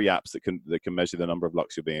free apps that can measure the number of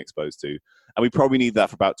lux you're being exposed to. And we probably need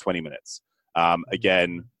that for about 20 minutes.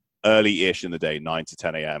 Again, early-ish in the day, 9 to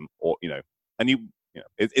 10 a.m. or, and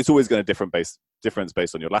it's always going to differ difference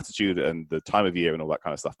based on your latitude and the time of year and all that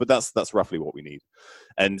kind of stuff. But that's roughly what we need.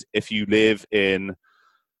 And if you live in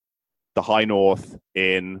the high north,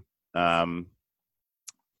 in in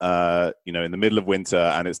the middle of winter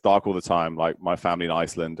and it's dark all the time, like my family in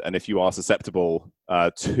Iceland, and if you are susceptible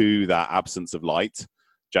to that absence of light,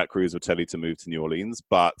 Jack Kruse would tell you to move to New Orleans,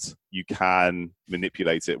 but you can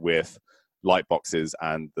manipulate it with light boxes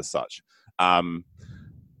and the such.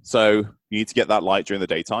 So you need to get that light during the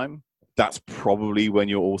daytime. That's probably when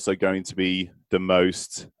you're also going to be the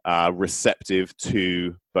most receptive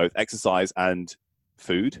to both exercise and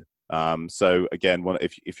food. So again,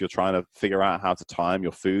 if you're trying to figure out how to time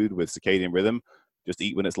your food with circadian rhythm, just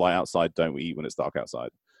eat when it's light outside, don't eat when it's dark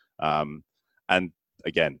outside. And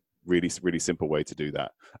again, really, really simple way to do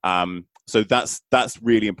that. So that's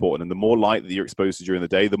really important. And the more light that you're exposed to during the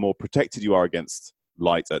day, the more protected you are against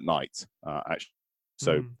light at night, actually.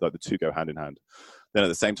 So like the two go hand in hand. Then at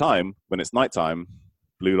the same time, when it's nighttime,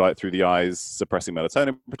 blue light through the eyes, suppressing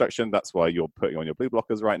melatonin production. That's why you're putting on your blue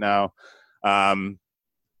blockers right now.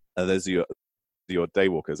 There's your day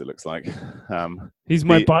walkers, it looks like. These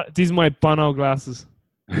are my Bono glasses.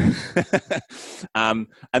 And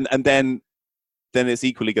then it's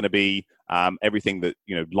equally going to be everything that,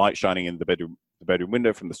 light shining in the bedroom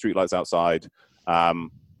window from the street lights outside.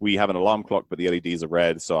 We have an alarm clock, but the LEDs are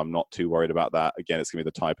red, so I'm not too worried about that. Again, it's going to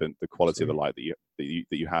be the type and the quality of the light that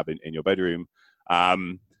you have in your bedroom.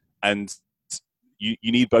 And you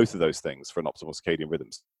need both of those things for an optimal circadian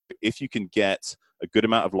rhythms. If you can get a good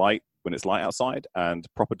amount of light when it's light outside and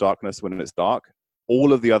proper darkness when it's dark,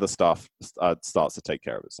 all of the other stuff starts to take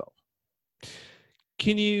care of itself.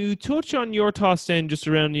 Can you touch on your thoughts then just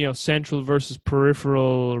around, central versus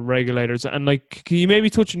peripheral regulators? And can you maybe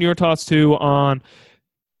touch on your thoughts too on,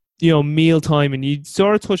 mealtime? And you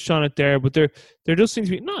sort of touched on it there, but there does seem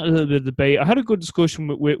to be not a little bit of debate. I had a good discussion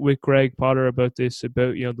with Greg Potter about this,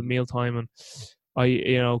 about, the mealtime and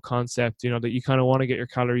concept, that you kind of want to get your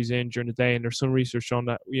calories in during the day. And there's some research on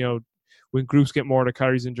that, when groups get more of their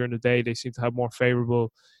calories in during the day, they seem to have more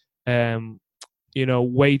favorable,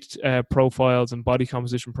 weight profiles and body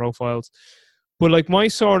composition profiles. But my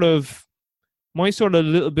sort of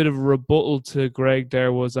little bit of a rebuttal to Greg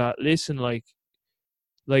there was that, listen,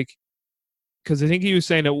 because I think he was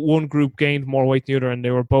saying that one group gained more weight than the other and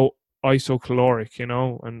they were both isocaloric,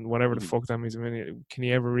 and whatever the fuck that means. I mean, can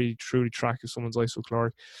you ever really truly track if someone's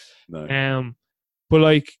isocaloric? No.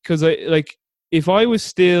 But because if I was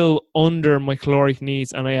still under my caloric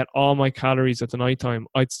needs and I had all my calories at the nighttime,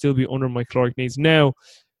 I'd still be under my caloric needs. Now,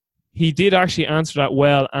 he did actually answer that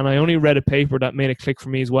well, and I only read a paper that made it click for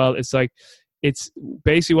me as well. It's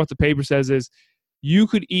basically what the paper says is you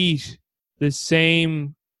could eat the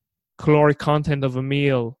same caloric content of a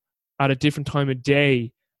meal at a different time of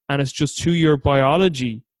day, and it's just to your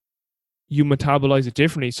biology, you metabolize it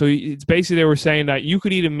differently. So it's basically, they were saying that you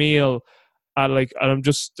could eat a meal at and I'm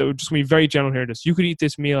just going to be very general here. You could eat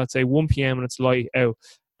this meal at say 1 p.m. and it's light out,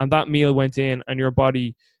 and that meal went in and your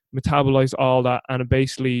body metabolized all that, and it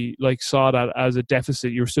basically saw that as a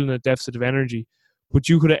deficit. You're still in a deficit of energy, but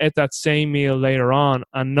you could have ate that same meal later on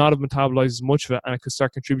and not have metabolized as much of it, and it could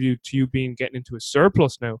start contributing to you getting into a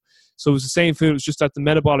surplus now. So it was the same food, it was just that the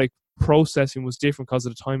metabolic processing was different because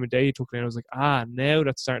of the time of day you took it in. I was like, now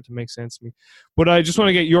that's starting to make sense to me. But I just want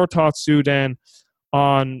to get your thoughts, Sue, then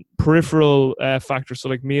on peripheral factors,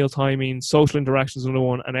 so meal timing, social interactions, another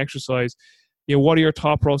one, and exercise. What are your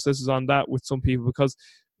thought processes on that with some people? Because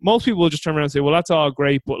most people will just turn around and say, well, that's all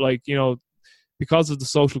great, but because of the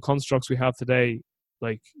social constructs we have today,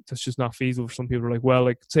 that's just not feasible for some people.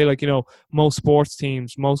 Most sports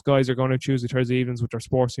teams, most guys are going to Tuesday, Thursday evenings with their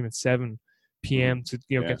sports team at 7 p.m. to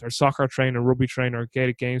get their soccer training or rugby training or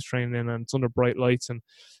Gaelic games training in, and it's under bright lights. And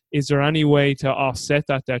is there any way to offset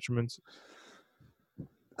that detriment?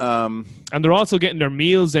 And they're also getting their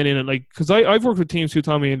meals in it, because I've worked with teams who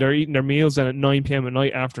tell me they're eating their meals in at 9 p.m. at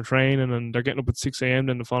night after training, and they're getting up at 6 a.m.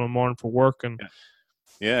 then the following morning for work. And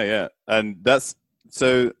and that's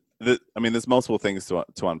so. There's multiple things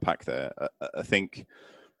to unpack there. I think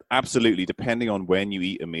absolutely, depending on when you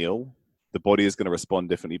eat a meal, the body is going to respond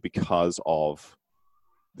differently because of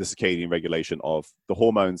the circadian regulation of the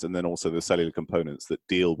hormones and then also the cellular components that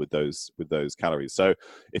deal with those calories. So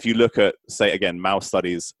if you look at, say, again, mouse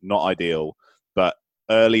studies, not ideal, but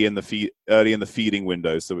early in the feeding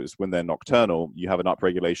window, so it's when they're nocturnal, you have an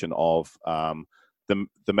upregulation of the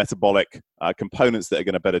metabolic components that are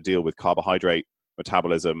going to better deal with carbohydrate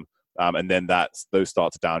metabolism, and then those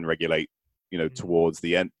start to downregulate, towards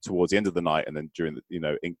the end of the night, and then during the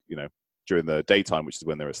during the daytime, which is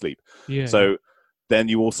when they're asleep. So then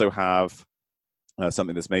you also have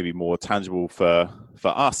something that's maybe more tangible for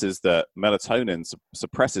us is that melatonin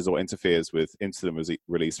suppresses or interferes with insulin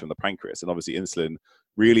release from the pancreas. And obviously insulin,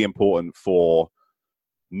 really important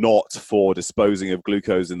not for disposing of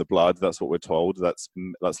glucose in the blood. That's what we're told. That's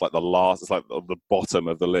like the last, it's like the bottom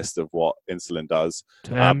of the list of what insulin does.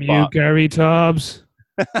 Damn you, Gary Tubbs.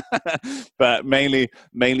 But mainly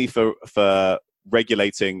for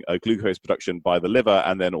regulating glucose production by the liver,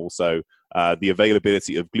 and then also the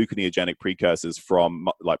availability of gluconeogenic precursors from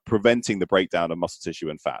like preventing the breakdown of muscle tissue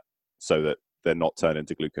and fat, so that they're not turned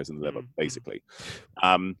into glucose in the liver, basically.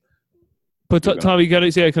 But Tommy, can I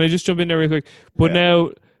just jump in there real quick? But now,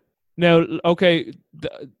 okay,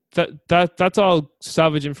 that's all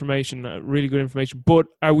savage information, really good information. But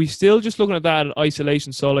are we still just looking at that in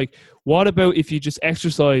isolation? So, like, what about if you just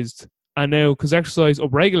exercised? And now, because exercise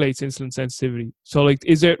upregulates insulin sensitivity. So, like,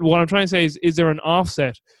 what I'm trying to say is there an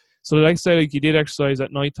offset? So, like, say, like, you did exercise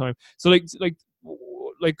at nighttime. So,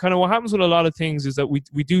 like kind of what happens with a lot of things is that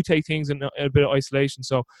we do take things in a bit of isolation.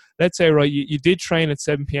 So let's say, right, you did train at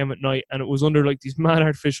 7 p.m. at night and it was under like these mad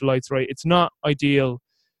artificial lights, right? It's not ideal.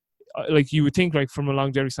 Like you would think, like from a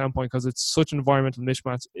longevity standpoint, because it's such an environmental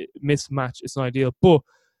mismatch, it's not ideal. But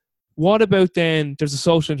what about then there's a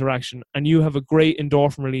social interaction and you have a great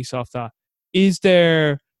endorphin release off that? Is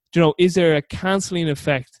there a cancelling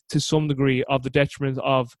effect to some degree of the detriment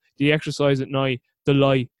of the exercise at night, the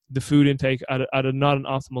light, the food intake at a not an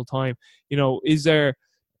optimal time? Is there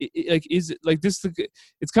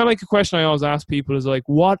it's kind of like a question I always ask people is like,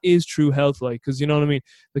 what is true health like? Because you know what I mean?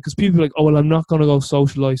 Because people are like, oh well, I'm not going to go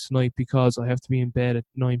socialize tonight because I have to be in bed at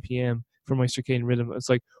 9 p.m. for my circadian rhythm. It's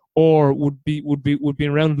like, or would be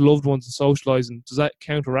around loved ones and socializing, does that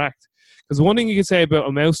counteract? Because one thing you can say about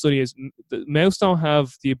a mouse study is the mouse don't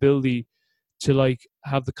have the ability to like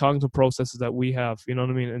have the cognitive processes that we have, you know what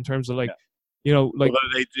I mean, in terms of like, like,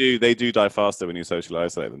 although they do die faster when you socially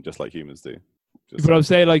isolate them, just like humans do. But I'm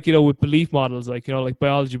saying, like, with belief models, like, like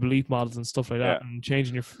biology belief models and stuff like that, and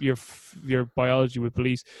changing your biology with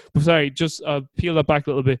beliefs. But sorry, just peel that back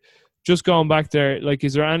a little bit. Just going back there, like,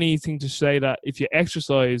 is there anything to say that if you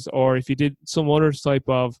exercise or if you did some other type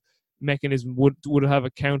of mechanism would it have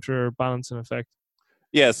a counterbalancing effect?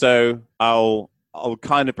 Yeah, so I'll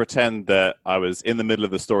kind of pretend that I was in the middle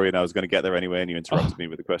of the story and I was going to get there anyway, and you interrupted me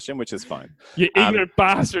with a question, which is fine. You ignorant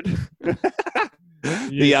bastard.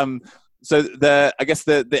 So I guess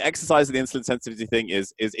the exercise and the insulin sensitivity thing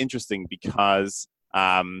is interesting because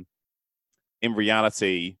in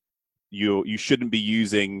reality you shouldn't be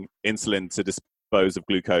using insulin to dispose of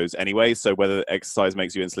glucose anyway. So whether exercise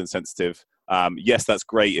makes you insulin sensitive, yes, that's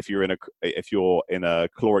great if you're in a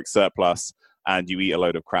caloric surplus and you eat a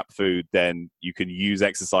load of crap food, then you can use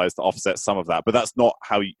exercise to offset some of that. But that's not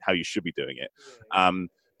how you should be doing it.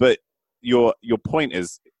 But your point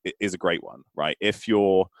is a great one, right? If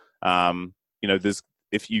you're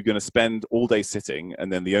if you're going to spend all day sitting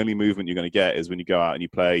and then the only movement you're going to get is when you go out and you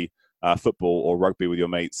play football or rugby with your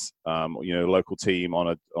mates, local team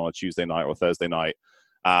on a Tuesday night or Thursday night,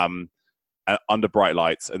 under bright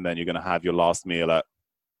lights, and then you're going to have your last meal at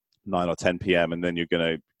 9 or 10 p.m. and then you're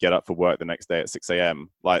going to get up for work the next day at 6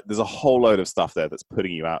 a.m. Like, there's a whole load of stuff there that's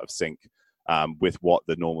putting you out of sync with what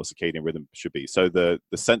the normal circadian rhythm should be. So the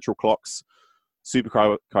central clocks,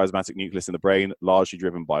 suprachiasmatic nucleus in the brain, largely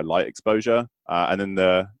driven by light exposure, and then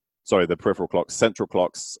the peripheral clocks, central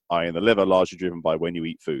clocks, eye in the liver, largely driven by when you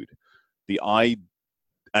eat food.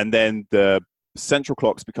 And then the central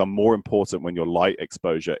clocks become more important when your light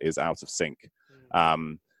exposure is out of sync.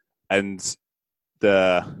 And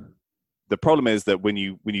the problem is that when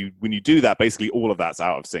you do that, basically all of that's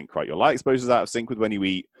out of sync, right? Your light exposure is out of sync with when you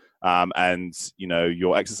eat, and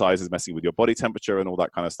your exercise is messing with your body temperature and all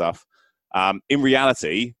that kind of stuff. In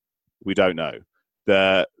reality, we don't know.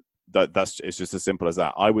 It's just as simple as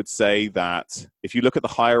that. I would say that if you look at the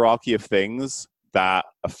hierarchy of things that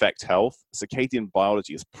affect health, circadian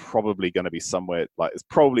biology is probably going to be somewhere, like, it's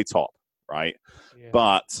probably top, right? Yeah.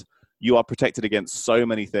 But you are protected against so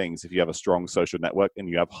many things if you have a strong social network and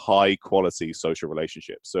you have high quality social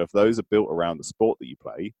relationships. So if those are built around the sport that you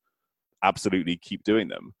play, absolutely keep doing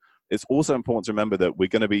them. It's also important to remember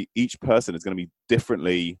that each person is going to be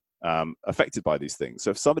differently affected by these things. So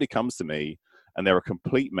if somebody comes to me and they're a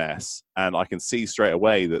complete mess, and I can see straight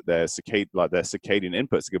away that their circadian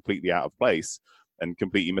inputs are completely out of place and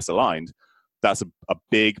completely misaligned, that's a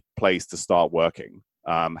big place to start working.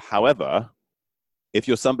 However, if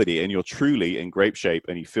you're somebody and you're truly in great shape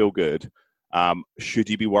and you feel good, should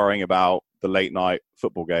you be worrying about the late night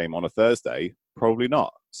football game on a Thursday? Probably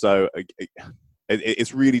not. So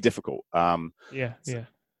it's really difficult. Yeah.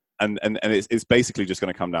 and it's basically just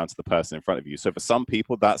going to come down to the person in front of you. So for some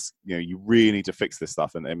people, that's, you really need to fix this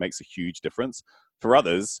stuff, and it makes a huge difference. For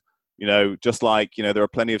others, just like, there are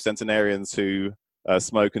plenty of centenarians who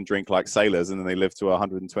smoke and drink like sailors, and then they live to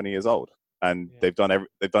 120 years old, and they've done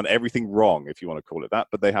everything wrong, if you want to call it that.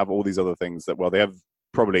 But they have all these other things that, they have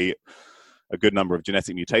probably a good number of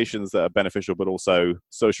genetic mutations that are beneficial, but also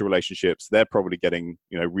social relationships. They're probably getting,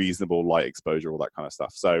 reasonable light exposure, all that kind of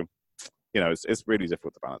stuff. So, it's really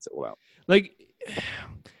difficult to balance it all out. Like,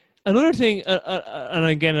 another thing, and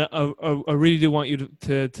again, I really do want you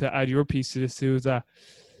to add your piece to this too, is that,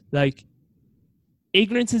 like,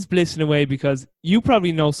 ignorance is bliss in a way, because you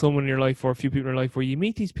probably know someone in your life, or a few people in your life, where you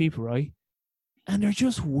meet these people, right? And they're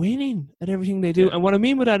just winning at everything they do. Yeah. And what I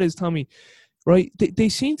mean by that is, Tommy, right? They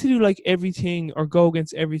seem to do like everything, or go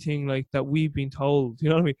against everything like that we've been told. You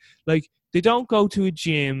know what I mean? Like, they don't go to a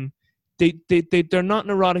gym. They're not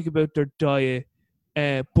neurotic about their diet.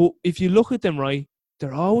 But if you look at them, right,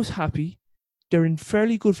 they're always happy. They're in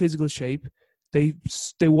fairly good physical shape. They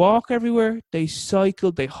walk everywhere. They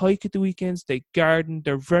cycle. They hike at the weekends. They garden.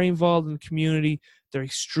 They're very involved in the community. They're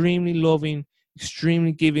extremely loving,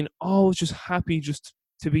 extremely giving. Always just happy, just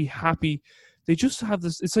to be happy. They just have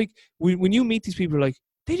this. It's like when you meet these people, like,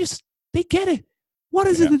 they get it. What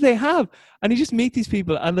is it that they have? And you just meet these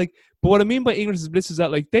people, and like, but what I mean by ignorance is bliss is that,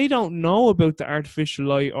 like, they don't know about the artificial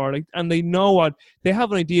light, or like, and they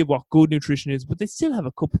have an idea of what good nutrition is, but they still have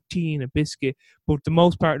a cup of tea and a biscuit. But the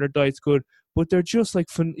most part of their diet's good. But they're just like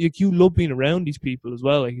you love being around these people as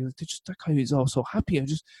well. Like, they're just, that guy is all so happy. And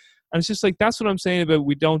it's just like, that's what I'm saying about,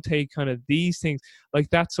 we don't take kind of these things, like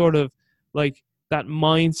that sort of, like, that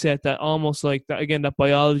mindset, that almost like that, again, that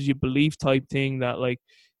biology belief type thing, that, like,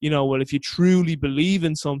 well, if you truly believe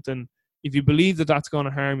in something, if you believe that that's going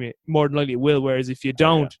to harm you, more than likely it will. Whereas if you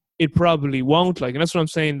don't, it probably won't. Like, and that's what I'm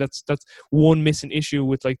saying. That's one missing issue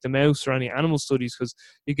with, like, the mouse or any animal studies. Because,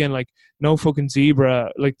 again, like, no fucking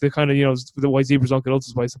zebra, like, the kind of, the why zebras don't get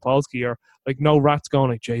ulcers by Sapolsky, or like, no rat's going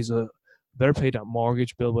like, Jesus, better pay that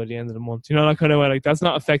mortgage bill by the end of the month. That kind of way. Like, that's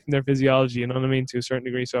not affecting their physiology. You know what I mean? To a certain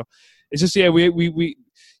degree. So it's just, we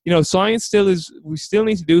science we still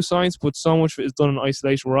need to do science, but so much of it is done in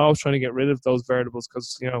isolation. We're always trying to get rid of those variables,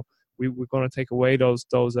 because we're going to take away those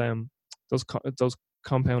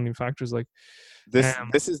compounding factors. Like,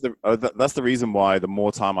 this is that's the reason why the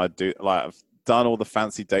more time I do, like, I've done all the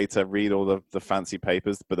fancy data, read all the fancy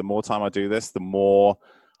papers, but the more time I do this, the more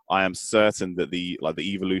I am certain that the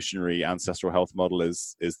evolutionary ancestral health model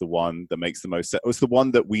is the one that makes the most sense. It's the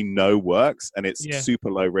one that we know works, and it's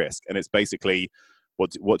super low risk. And it's basically,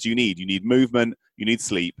 what do you need? You need movement, you need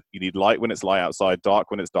sleep, you need light when it's light outside,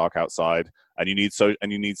 dark when it's dark outside, and you need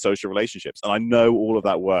social relationships. And I know all of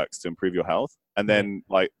that works to improve your health. And then,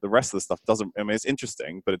 like, the rest of the stuff doesn't. I mean, it's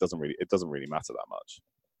interesting, but it doesn't really matter that much.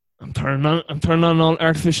 I'm turning on all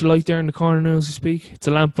artificial light there in the corner now as we speak. It's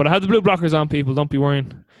a lamp, but I have the blue blockers on, people. Don't be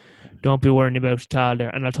worrying. Don't be worrying about it all there.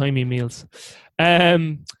 And I'll time me meals.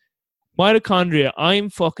 Mitochondria. I'm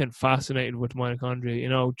fucking fascinated with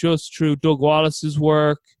mitochondria. Just through Doug Wallace's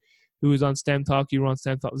work, who was on STEM Talk. You were on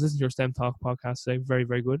STEM Talk. Listen to your STEM Talk podcast today. Very,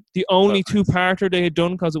 very good. The only two-parter they had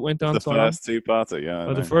done, because it went on. The first two-parter, yeah.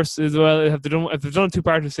 Well, the first as well. If they've done a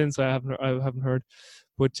two-parter since, I haven't heard.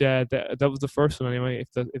 But that was the first one anyway.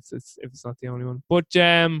 If it's not the only one. But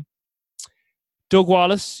Doug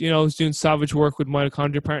Wallace, is doing savage work with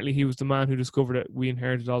mitochondria. Apparently, he was the man who discovered that we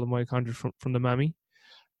inherited all the mitochondria from the mammy.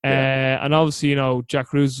 And obviously, Jack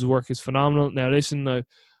Cruse's work is phenomenal. Now, listen,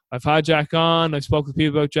 I've had Jack on. I've spoken to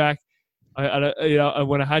people about Jack.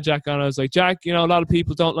 When I had Jack on, I was like, Jack, a lot of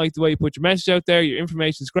people don't like the way you put your message out there. Your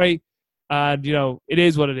information is great. And, it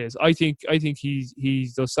is what it is. I think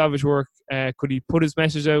he does savage work. Could he put his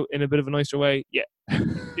message out in a bit of a nicer way? Yeah.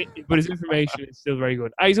 But his information is still very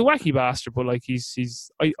good. He's a wacky bastard, but, like, I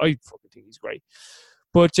fucking think he's great.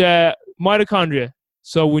 But mitochondria.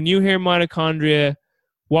 So when you hear mitochondria,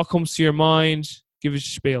 what comes to your mind? Give us a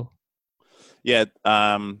spiel. Yeah.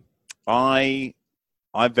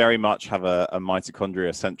 I very much have a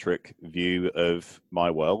mitochondria-centric view of my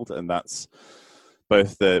world, and that's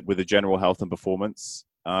both with the general health and performance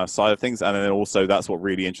side of things, and then also that's what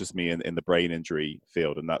really interests me in the brain injury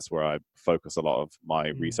field, and that's where I focus a lot of my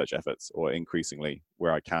research efforts, or increasingly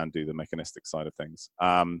where I can do the mechanistic side of things.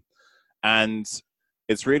 And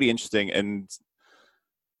it's really interesting, and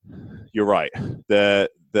you're right. So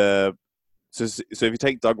if you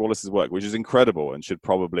take Doug Wallace's work, which is incredible and should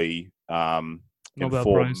probably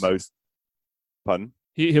inform most. Pardon?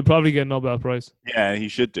 He'll probably get a Nobel Prize. Yeah, he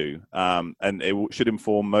should do. And it should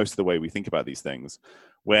inform most of the way we think about these things.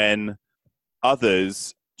 When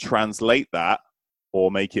others translate that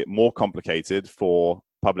or make it more complicated for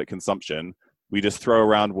public consumption, we just throw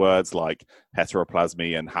around words like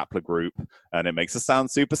heteroplasmy and haplogroup, and it makes us sound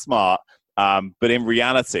super smart. But in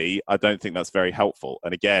reality, I don't think that's very helpful.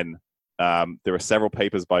 And again, there are several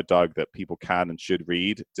papers by Doug that people can and should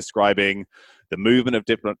read describing the movement of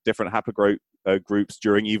different haplogroup groups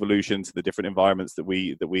during evolution to the different environments that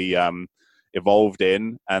we evolved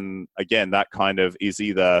in. And again, that kind of is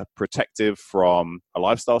either protective from a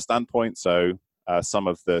lifestyle standpoint. So some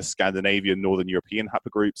of the Scandinavian, Northern European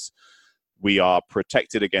haplogroups, we are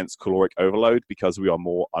protected against caloric overload because we are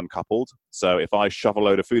more uncoupled. So if I shove a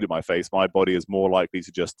load of food in my face, my body is more likely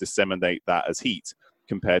to just disseminate that as heat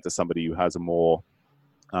compared to somebody who has a more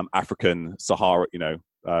African Sahara,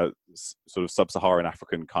 sort of sub-Saharan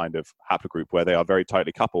African kind of haplogroup where they are very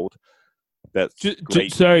tightly coupled. That's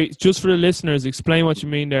sorry, just for the listeners, explain what you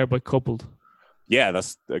mean there by coupled. Yeah,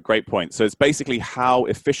 that's a great point. So it's basically how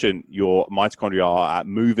efficient your mitochondria are at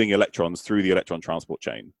moving electrons through the electron transport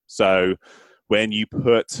chain. So when you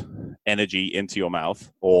put energy into your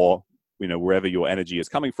mouth, or wherever your energy is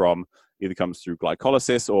coming from, either comes through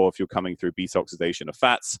glycolysis, or if you're coming through beta oxidation of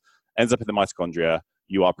fats, ends up in the mitochondria,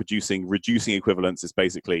 you are producing reducing equivalents. It's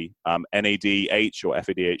basically NADH or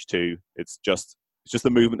FADH2. It's just the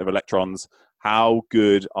movement of electrons. How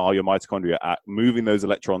good are your mitochondria at moving those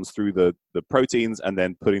electrons through the proteins and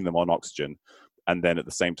then putting them on oxygen, and then at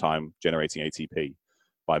the same time generating ATP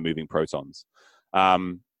by moving protons?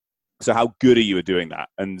 So how good are you at doing that?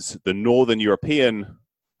 And the Northern European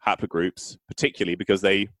haplogroups, particularly because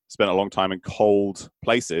they spent a long time in cold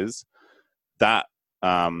places, that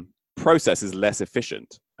process is less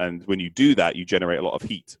efficient. And when you do that, you generate a lot of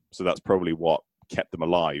heat. So that's probably what kept them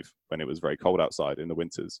alive when it was very cold outside in the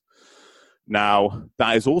winters. Now,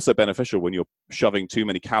 that is also beneficial when you're shoving too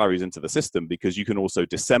many calories into the system, because you can also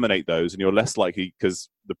disseminate those, and you're less likely, because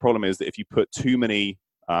the problem is that if you put too many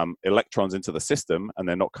electrons into the system and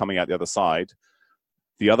they're not coming out the other side,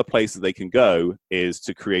 the other place that they can go is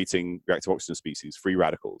to creating reactive oxygen species, free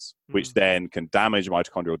radicals, which then can damage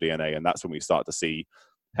mitochondrial DNA. And that's when we start to see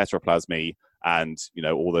heteroplasmy and,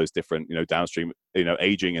 all those different, downstream,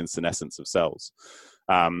 aging and senescence of cells.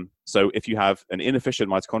 So if you have an inefficient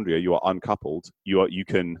mitochondria, you are uncoupled, you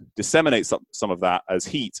can disseminate some of that as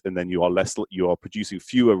heat, and then you are producing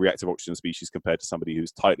fewer reactive oxygen species compared to somebody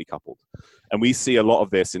who's tightly coupled. And we see a lot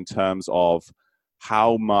of this in terms of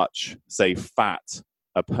how much, say, fat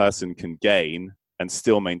a person can gain and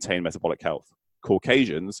still maintain metabolic health.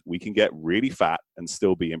 Caucasians, we can get really fat and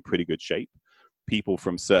still be in pretty good shape. People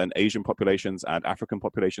from certain Asian populations and African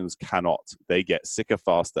populations cannot. They get sicker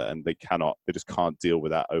faster, and they just can't deal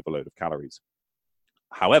with that overload of calories.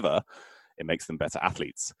 However, it makes them better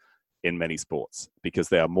athletes in many sports because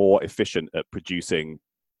they are more efficient at producing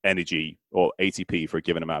energy, or ATP, for a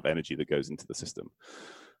given amount of energy that goes into the system.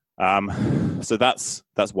 So that's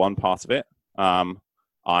one part of it.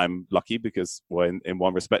 I'm lucky because, in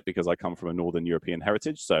one respect, because I come from a Northern European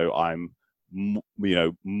heritage, so I'm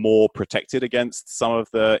more protected against some of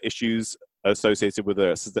the issues associated with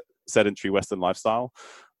a sedentary Western lifestyle.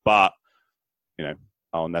 But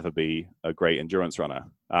I'll never be a great endurance runner.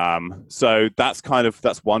 So that's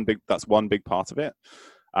one big part of it.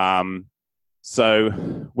 So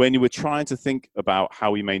when you were trying to think about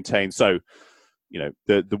how we maintain, so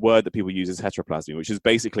the word that people use is heteroplasmy, which is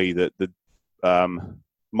basically the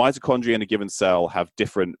mitochondria in a given cell have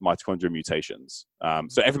different mitochondrial mutations.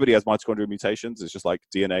 So everybody has mitochondrial mutations. It's just like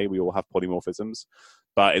DNA. We all have polymorphisms.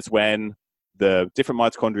 But it's when the different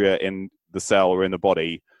mitochondria in the cell or in the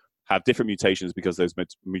body have different mutations because those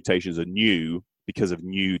mutations are new because of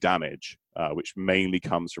new damage, which mainly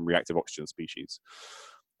comes from reactive oxygen species.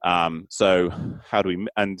 So how do we...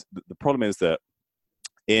 And the problem is that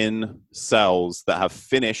in cells that have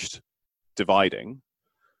finished dividing,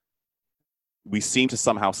 we seem to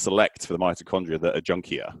somehow select for the mitochondria that are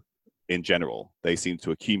junkier in general. They seem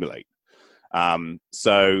to accumulate.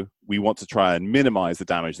 So we want to try and minimize the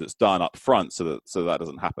damage that's done up front so that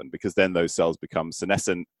doesn't happen, because then those cells become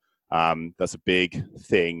senescent. That's a big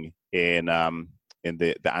thing in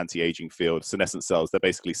the anti-aging field. Senescent cells, they're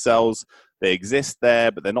basically cells. They exist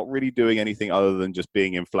there, but they're not really doing anything other than just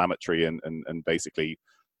being inflammatory and basically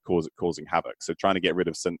causing havoc. So trying to get rid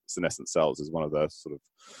of senescent cells is one of the sort of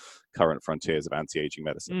current frontiers of anti-aging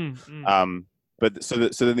medicine. But so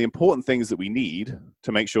then the important things that we need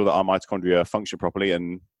to make sure that our mitochondria function properly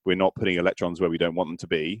and we're not putting electrons where we don't want them to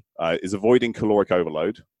be is avoiding caloric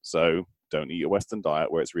overload. So don't eat a Western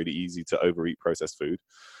diet where it's really easy to overeat processed food.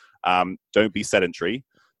 Don't be sedentary,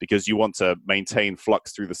 because you want to maintain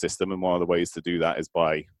flux through the system, and one of the ways to do that is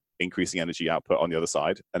by increasing energy output on the other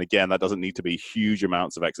side. And again, that doesn't need to be huge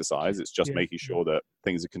amounts of exercise. It's just making sure that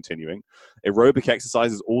things are continuing. Aerobic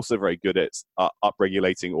exercise is also very good at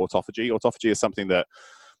upregulating autophagy. Autophagy is something that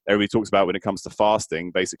everybody talks about when it comes to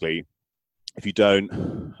fasting. Basically, if you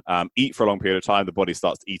don't eat for a long period of time, the body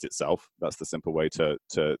starts to eat itself. That's the simple way to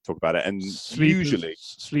talk about it. And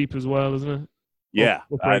sleep as well, isn't it? Yeah,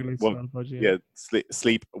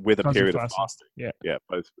 sleep with a Because period of fasting. Yeah,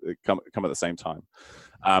 both come at the same time.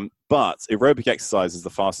 But aerobic exercise is the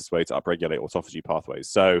fastest way to upregulate autophagy pathways.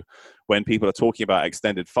 So when people are talking about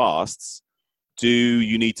extended fasts, do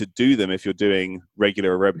you need to do them if you're doing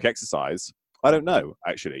regular aerobic exercise? I don't know,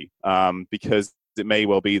 actually, because it may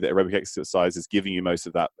well be that aerobic exercise is giving you most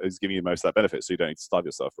of that benefit, so you don't need to starve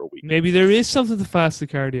yourself for a week. Maybe there is something to fasted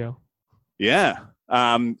cardio. Yeah.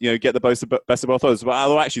 Get the best of both worlds.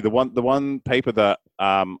 Well, actually, the one paper that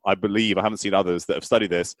I believe, I haven't seen others that have studied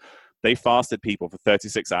this, they fasted people for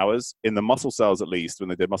 36 hours. In the muscle cells, at least, when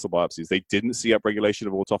they did muscle biopsies, they didn't see upregulation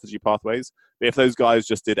of autophagy pathways. But if those guys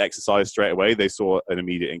just did exercise straight away, they saw an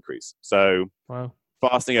immediate increase. So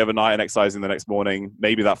fasting overnight and exercising the next morning,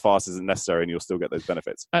 maybe that fast isn't necessary and you'll still get those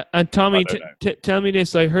benefits. And Tommy, tell me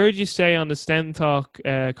this. I heard you say on the STEM Talk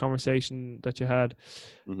conversation that you had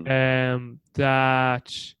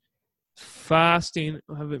that fasting,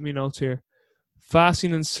 I have it in my notes here,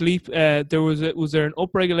 fasting and sleep, was there an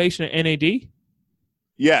upregulation of NAD?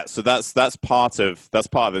 Yeah, so that's part of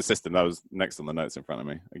the system. That was next on the notes in front of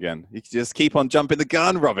me. Again, you can just keep on jumping the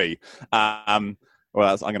gun, Robbie. I'm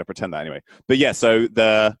going to pretend that anyway. But yeah, so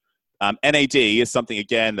the NAD is something,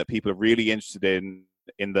 again, that people are really interested in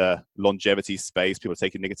the longevity space. People are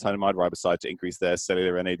taking nicotinamide riboside to increase their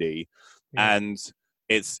cellular NAD. Yeah. And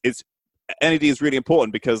it's NAD is really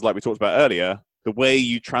important because, like we talked about earlier, the way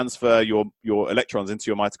you transfer your electrons into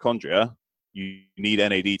your mitochondria, you need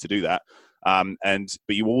NAD to do that.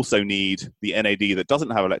 But you also need the NAD that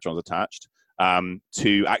doesn't have electrons attached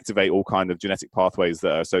to activate all kind of genetic pathways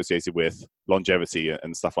that are associated with longevity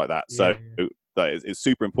and stuff like that. So it's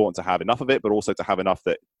super important to have enough of it, but also to have enough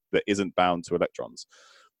that isn't bound to electrons.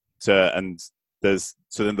 Then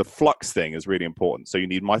the flux thing is really important. So you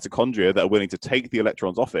need mitochondria that are willing to take the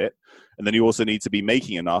electrons off it, and then you also need to be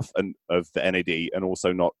making enough of the NAD and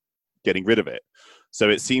also not getting rid of it. So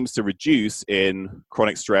it seems to reduce in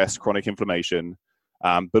chronic stress, chronic inflammation,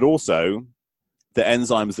 but also the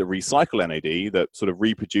enzymes that recycle NAD, that sort of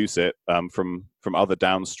reproduce it from other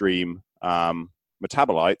downstream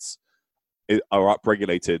metabolites, are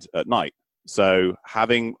upregulated at night. So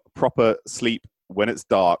having proper sleep when it's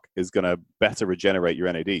dark is going to better regenerate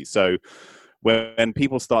your NAD. So when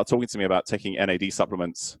people start talking to me about taking NAD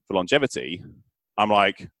supplements for longevity, I'm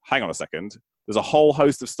like, hang on a second. There's a whole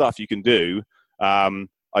host of stuff you can do.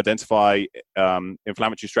 Identify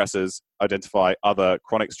inflammatory stressors, identify other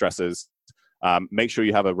chronic stressors, make sure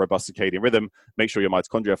you have a robust circadian rhythm, make sure your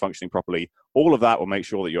mitochondria are functioning properly. All of that will make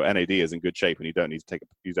sure that your NAD is in good shape and you don't need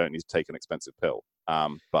to take an expensive pill.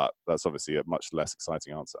 But that's obviously a much less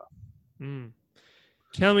exciting answer.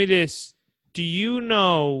 Tell me this. Do you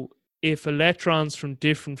know if electrons from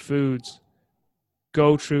different foods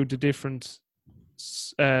go through the different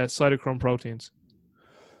cytochrome proteins?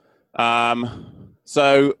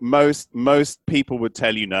 So most people would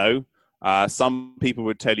tell you no. Some people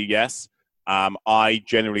would tell you yes. I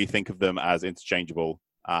generally think of them as interchangeable.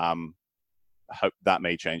 Hope that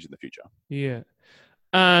may change in the future. Yeah.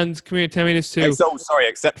 And can you tell me this too?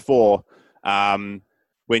 Except for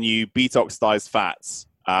when you beta-oxidize fats,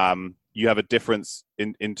 you have a difference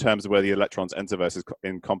in terms of where the electrons enter versus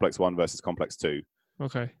in complex 1 versus complex 2.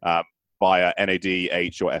 Okay. Via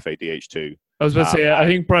NADH or FADH2. I was about to say, I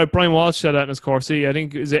think Brian Walsh said that in his course. See, I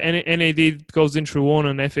think is it NAD goes in through 1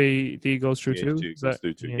 and FAD goes through 2?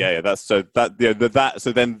 Yeah. That's so that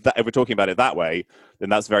so then if we're talking about it that way, then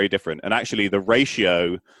that's very different. And actually, the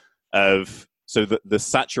ratio of the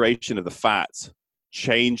saturation of the fat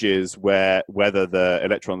changes whether the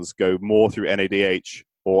electrons go more through NADH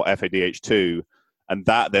or FADH2, and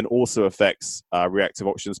that then also affects reactive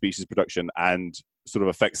oxygen species production and sort of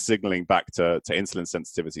affects signaling back to insulin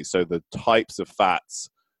sensitivity. So the types of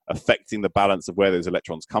fats affecting the balance of where those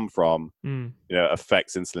electrons come from,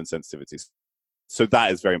 affects insulin sensitivity. So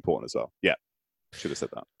that is very important as well. Yeah, should have said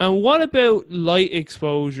that. And what about light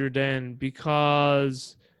exposure then?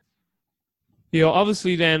 Because,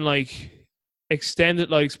 obviously then like extended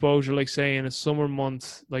light exposure, like say in a summer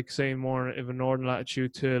month, like say more of a northern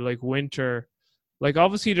latitude to like winter, like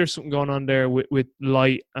obviously there's something going on there with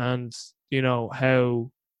light and how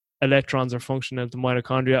electrons are functioning at the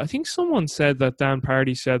mitochondria. I think someone said that, Dan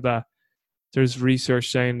Pardy said that there's research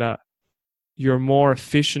saying that you're more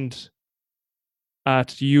efficient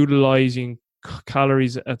at utilizing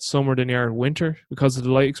calories at summer than they are in winter because of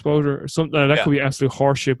the light exposure or something. That Yeah. could be absolute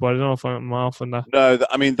horseshit, but I don't know if I'm off on that. No,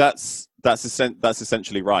 I mean that's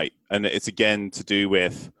essentially right, and it's again to do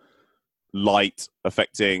with light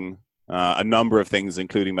affecting a number of things,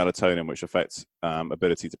 including melatonin, which affects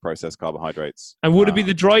ability to process carbohydrates. And would it be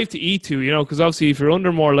the drive to eat too? Because obviously if you're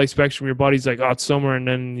under more light spectrum, your body's like, oh, it's summer, and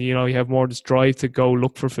then you have more this drive to go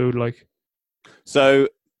look for food. Like, so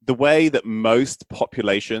the way that most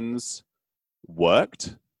populations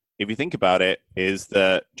worked, if you think about it, is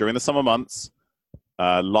that during the summer months, it's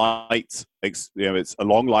a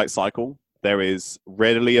long light cycle. There is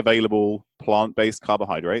readily available plant-based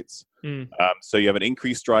carbohydrates. So you have an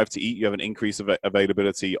increased drive to eat. You have an increase of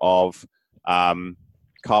availability of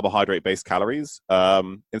carbohydrate-based calories.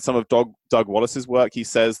 In some of Doug Wallace's work, he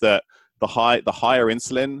says that the higher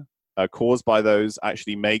insulin caused by those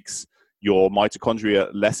actually makes your mitochondria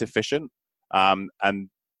less efficient. And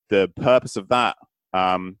the purpose of that,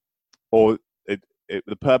 the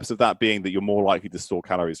purpose of that being that you're more likely to store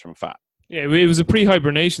calories from fat. Yeah, it was a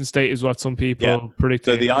pre-hibernation state is what some people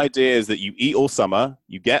predicted. So the idea is that you eat all summer,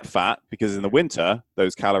 you get fat, because in the winter,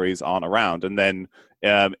 those calories aren't around. And then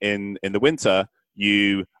in the winter,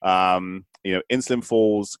 insulin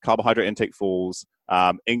falls, carbohydrate intake falls,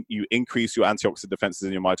 you increase your antioxidant defenses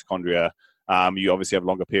in your mitochondria. You obviously have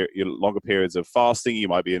longer periods of fasting. You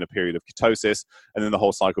might be in a period of ketosis, and then the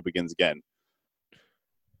whole cycle begins again.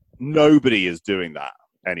 Nobody is doing that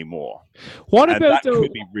anymore. That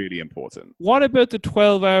could be really important. What about the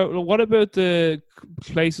 12-hour? What about the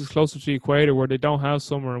places closer to the equator where they don't have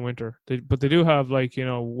summer and winter, but they do have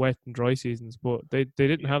wet and dry seasons, but they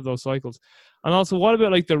didn't have those cycles? And also, what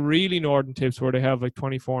about like the really northern tips where they have like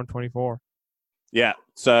 24 and 24? Yeah,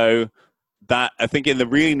 so that I think in the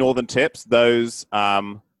really northern tips, those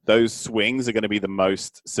swings are going to be the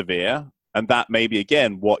most severe, and that may be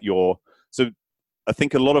again I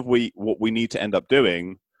think a lot of what we need to end up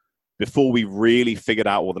doing before we really figured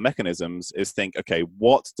out all the mechanisms is think, okay,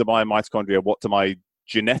 what do my mitochondria, what do my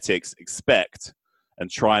genetics expect,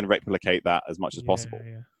 and try and replicate that as much as possible.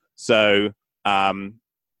 Yeah. So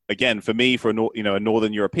again, for me, for a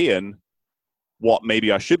Northern European, what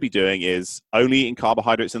maybe I should be doing is only eating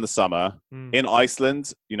carbohydrates in the summer. In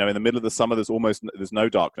Iceland, in the middle of the summer, there's no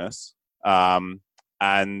darkness. And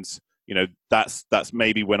that's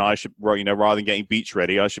maybe when I should, rather than getting beach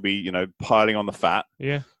ready, I should be, piling on the fat.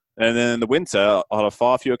 Yeah. And then in the winter, I'll have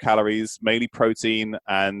far fewer calories, mainly protein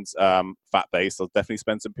and fat-based. I'll definitely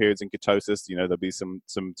spend some periods in ketosis. There'll be some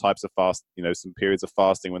types of fast, some periods of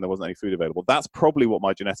fasting when there wasn't any food available. That's probably what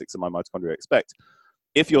my genetics and my mitochondria expect.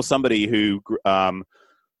 If you're somebody who,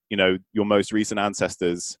 your most recent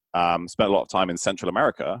ancestors spent a lot of time in Central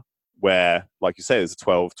America, where, like you say, there's a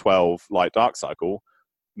 12-12 light-dark cycle,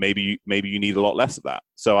 maybe you need a lot less of that.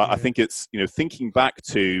 So I think it's, thinking back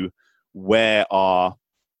to where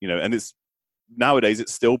and it's nowadays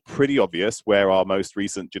it's still pretty obvious where our most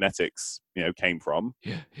recent genetics, came from.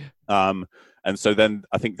 And so then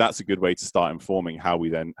I think that's a good way to start informing how we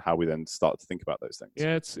then start to think about those things.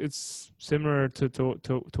 Yeah, it's similar to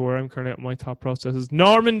where I'm currently at my thought processes.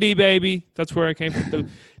 Normandy, baby, that's where I came from.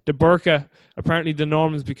 The burqa. Apparently, the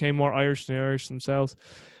Normans became more Irish than the Irish themselves.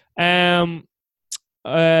 Tell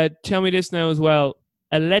me this now as well.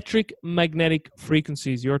 Electric magnetic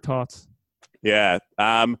frequencies. Your thoughts? Yeah.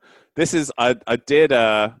 This is I did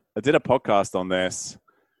a podcast on this,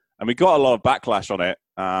 and we got a lot of backlash on it.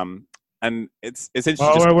 And it's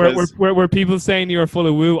interesting. Where people saying you're full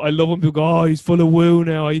of woo. I love when people go, oh, he's full of woo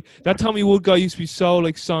now. That Tommy Wood guy used to be so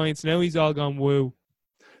like science. Now he's all gone woo.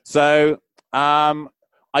 So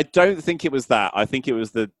I don't think it was that. I think it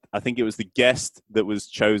was the guest that was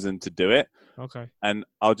chosen to do it. Okay. And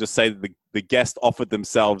I'll just say that the guest offered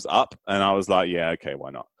themselves up, and I was like, yeah, okay,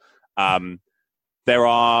 why not? There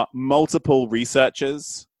are multiple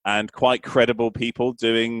researchers and quite credible people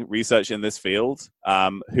doing research in this field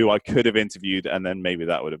who I could have interviewed, and then maybe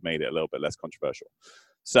that would have made it a little bit less controversial.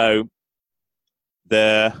 So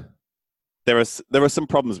there are some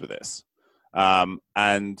problems with this, and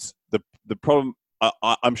the problem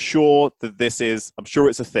I'm sure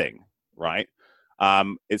it's a thing, right?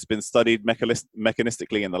 It's been studied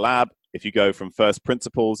mechanistically in the lab. If you go from first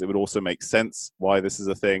principles, it would also make sense why this is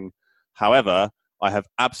a thing. However, I have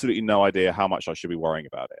absolutely no idea how much I should be worrying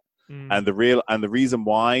about it. And the reason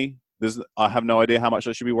why I have no idea how much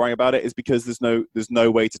I should be worrying about it is because there's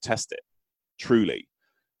no way to test it. Truly,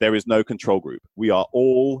 there is no control group. We are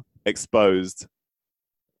all exposed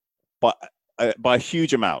by a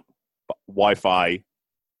huge amount. Wi-Fi,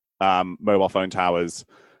 mobile phone towers,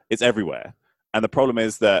 it's everywhere. And the problem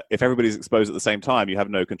is that if everybody's exposed at the same time, you have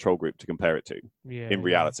no control group to compare it to in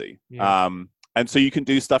reality. Yeah. And so you can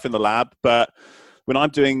do stuff in the lab, but when I'm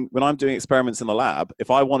doing experiments in the lab, if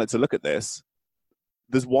I wanted to look at this,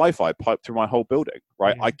 there's Wi-Fi piped through my whole building,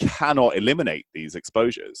 right? Yeah. I cannot eliminate these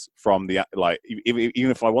exposures from the, like,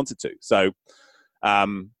 even if I wanted to. So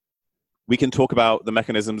we can talk about the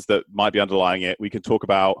mechanisms that might be underlying it. We can talk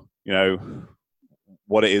about,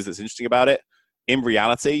 what it is that's interesting about it. In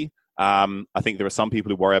reality, I think there are some people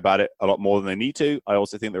who worry about it a lot more than they need to. I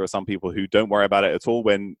also think there are some people who don't worry about it at all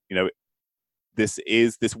when, this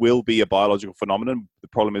will be a biological phenomenon. The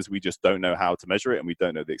problem is we just don't know how to measure it, and we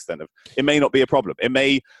don't know the extent of it. May not be a problem. It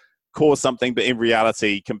may cause something, but in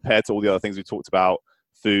reality, compared to all the other things we talked about,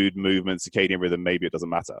 food, movement, circadian rhythm, maybe it doesn't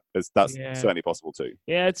matter. That's certainly possible too.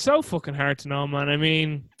 Yeah, it's so fucking hard to know, man. I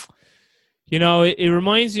mean, it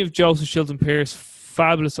reminds me of Joseph Chilton Pearce,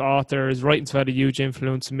 fabulous author. His writing's had a huge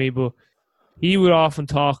influence on me, but he would often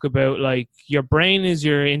talk about, like, your brain is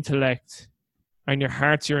your intellect and your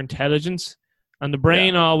heart's your intelligence. And the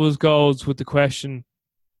brain always goes with the question,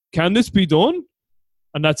 can this be done?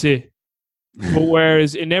 And that's it. But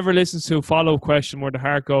whereas it never listens to a follow-up question where the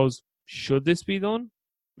heart goes, should this be done?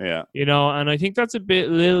 Yeah. And I think that's a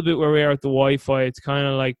little bit where we are at the Wi-Fi. It's kind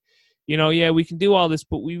of like, we can do all this,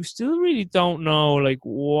 but we still really don't know, like,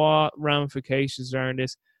 what ramifications are in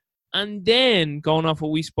this. And then, going off what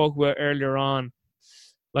we spoke about earlier on,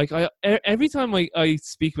 like, every time I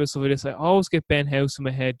speak about stuff like this, I always get Ben House in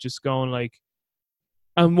my head just going, like,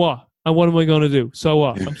 and what? And what am I going to do? So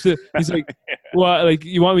what? He's like, what? Like,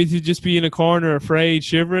 you want me to just be in a corner afraid,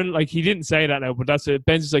 shivering? Like, he didn't say that now, but that's it.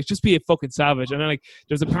 Ben's just like, just be a fucking savage. And then, like,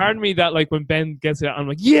 there's a part of me that, like, when Ben gets it, I'm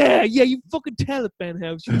like, yeah, you fucking tell it, Ben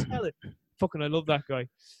House. You tell it. Fucking, I love that guy.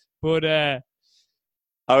 But,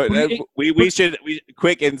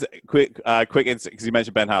 quick because you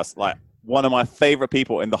mentioned Ben House, like, one of my favorite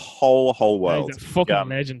people in the whole world. He's a fucking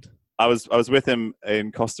legend. I was with him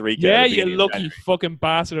in Costa Rica. Yeah, you lucky fucking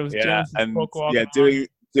bastard. I was jealous. And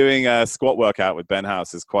doing a squat workout with Ben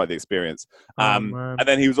House is quite the experience. And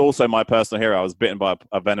then he was also my personal hero. I was bitten by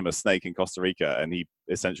a venomous snake in Costa Rica, and he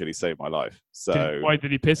essentially saved my life. So why did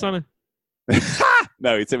he piss on it?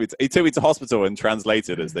 No, he took me to hospital and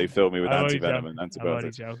translated as they filled me with antivenom and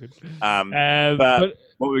antibiotics. But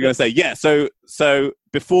what were we going to say? Yeah. So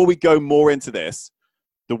before we go more into this,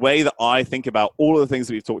 the way that I think about all of the things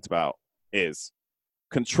that we've talked about is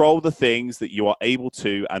control the things that you are able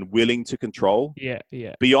to and willing to control. Yeah.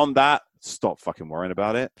 Beyond that, stop fucking worrying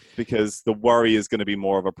about it, because the worry is going to be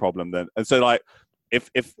more of a problem than. And so, like, if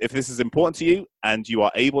this is important to you and you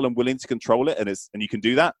are able and willing to control it, and you can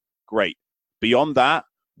do that, great. Beyond that,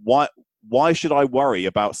 why should I worry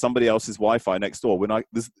about somebody else's Wi-Fi next door when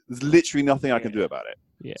there's literally nothing I can do about it?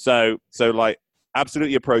 Yeah. So like,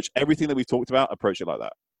 absolutely approach everything that we've talked about. Approach it like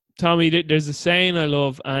that. Tommy, there's a saying I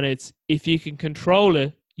love, and it's, if you can control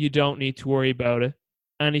it, you don't need to worry about it.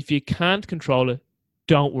 And if you can't control it,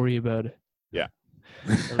 don't worry about it. Yeah.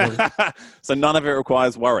 So none of it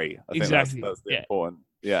requires worry. I think exactly. That's the important.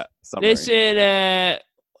 Yeah. Listen,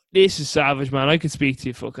 this is savage, man. I could speak to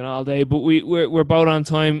you fucking all day, but we're about on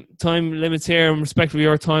time limits here. I'm respectful of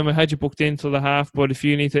your time. I had you booked in till the half, but if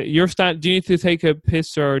you need to, do you need to take a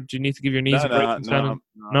piss, or do you need to give your knees a break?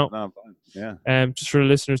 No, I'm fine. Yeah. Just for the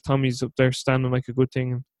listeners, Tommy's up there standing like a good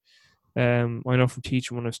thing. I know from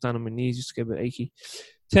teaching, when I was standing on my knees, used to get a bit achy.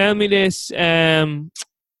 Tell me this.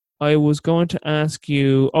 I was going to ask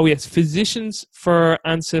you. Oh yes, Physicians for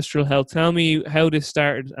Ancestral Health. Tell me how this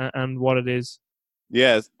started and what it is.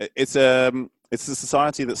 Yeah, it's a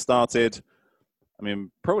society that started,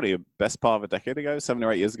 probably the best part of a decade ago, 7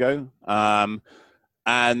 or 8 years ago.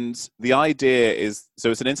 And the idea is,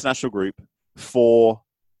 so it's an international group for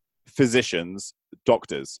physicians,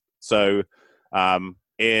 doctors. So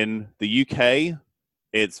in the UK,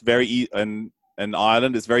 it's very and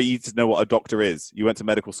Ireland, it's very easy to know what a doctor is. You went to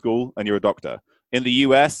medical school and you're a doctor. In the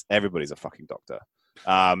US, everybody's a fucking doctor.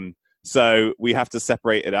 So we have to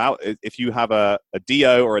separate it out. If you have a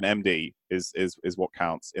DO or an MD is what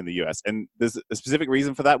counts in the US. And there's a specific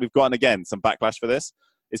reason for that. We've gotten, again, some backlash for this.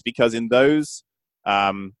 It's because in those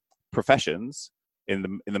professions,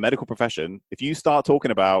 in the medical profession, if you start talking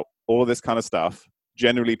about all of this kind of stuff,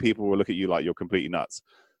 generally people will look at you like you're completely nuts.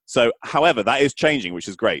 So, however, that is changing, which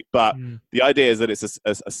is great. But the idea is that it's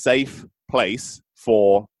a safe place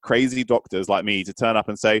for crazy doctors like me to turn up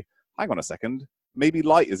and say, hang on a second, maybe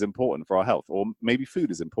light is important for our health, or maybe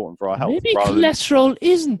food is important for our health. Maybe cholesterol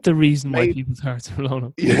isn't the reason why people's hearts are blown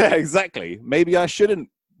up. Yeah, exactly. Maybe I shouldn't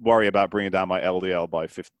worry about bringing down my LDL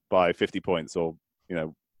by 50 points, or,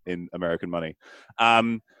 in American money.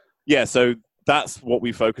 So that's what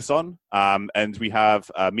we focus on. And we have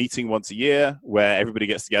a meeting once a year where everybody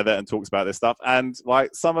gets together and talks about this stuff. And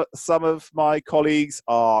like some of my colleagues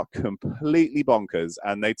are completely bonkers,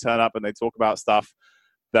 and they turn up and they talk about stuff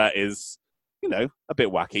that is, a bit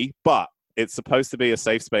wacky, but it's supposed to be a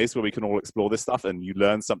safe space where we can all explore this stuff and you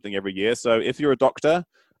learn something every year. So if you're a doctor,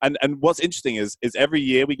 and what's interesting is every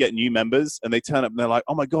year we get new members and they turn up and they're like,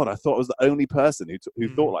 oh my God, I thought I was the only person who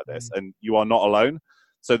thought like this, and you are not alone.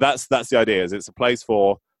 So that's the idea. Is it's a place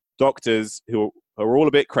for doctors who are all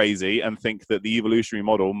a bit crazy and think that the evolutionary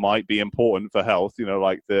model might be important for health.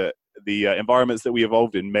 Like the environments that we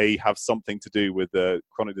evolved in may have something to do with the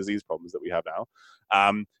chronic disease problems that we have now.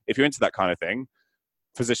 If you're into that kind of thing,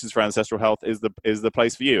 Physicians for Ancestral Health is the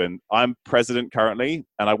place for you. And I'm president currently,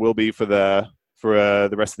 and I will be for the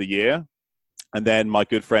rest of the year. And then my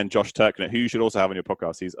good friend Josh Turknett, who you should also have on your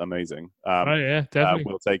podcast, he's amazing. Oh yeah, definitely.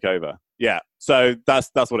 Will take over. Yeah, so that's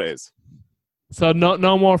what it is. So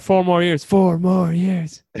no more 4 more years. 4 more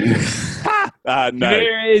years. No.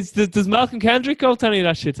 Does Malcolm Kendrick go tell you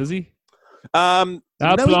that shit? Does he?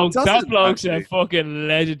 That bloke's a fucking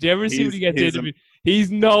legend. Do you ever see when he gets interviewed?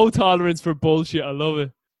 He's no tolerance for bullshit. I love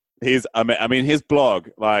it. His blog,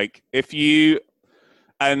 like, if you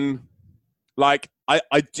and like,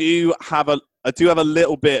 I do have a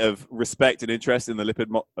little bit of respect and interest in the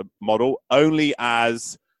lipid model, only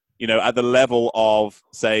as, at the level of,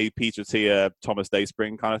 say, Peter Attia, Thomas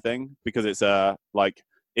Dayspring kind of thing, because it's like,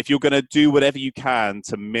 if you're going to do whatever you can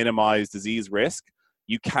to minimize disease risk,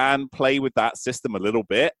 you can play with that system a little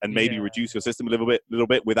bit and maybe reduce your system a little bit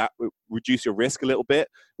without reduce your risk a little bit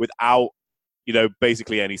without,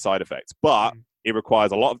 basically any side effects. But it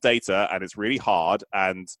requires a lot of data and it's really hard.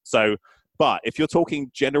 And so, but if you're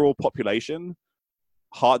talking general population,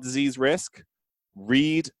 heart disease risk,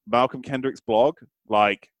 read Malcolm Kendrick's blog,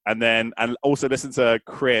 and also listen to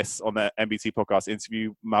Chris on the MBT podcast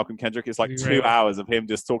interview Malcolm Kendrick. It's like 2 hours of him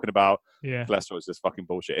just talking about cholesterol is just fucking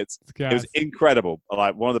bullshit. It was incredible.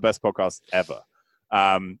 Like, one of the best podcasts ever.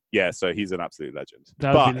 So he's an absolute legend.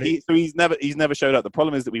 But he's never showed up. The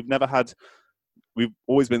problem is that we've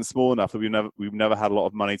always been small enough that we've never had a lot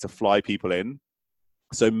of money to fly people in.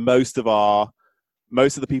 So most of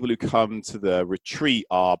the people who come to the retreat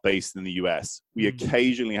are based in the US. We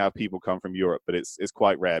occasionally have people come from Europe, but it's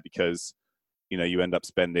quite rare because, you end up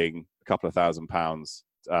spending a couple of £1,000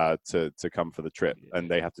 to come for the trip,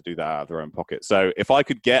 and they have to do that out of their own pocket. So if I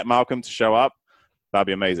could get Malcolm to show up, that'd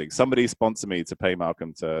be amazing. Somebody sponsor me to pay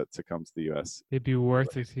Malcolm to come to the US. It'd be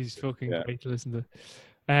worth it. He's fucking great to listen to.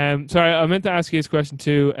 Sorry, I meant to ask you this question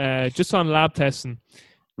too. Just on lab testing.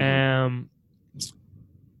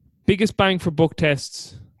 Biggest bang for buck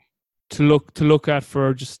tests to look at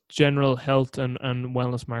for just general health and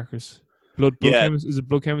wellness markers. Is it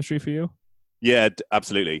blood chemistry for you? Yeah,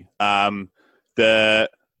 absolutely. If we're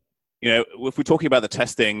talking about the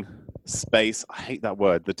testing space, I hate that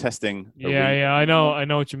word. The testing. I know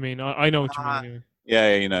what you mean. I know what you mean.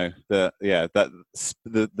 The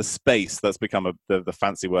space that's become the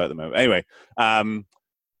fancy word at the moment. Anyway,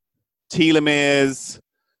 telomeres,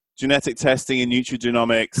 genetic testing and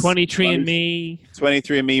nutrigenomics,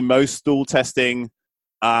 23andMe, most stool testing.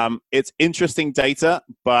 It's interesting data,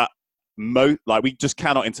 but we just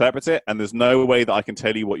cannot interpret it, and there's no way that I can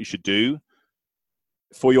tell you what you should do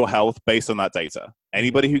for your health based on that data.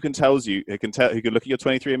 Anybody who can look at your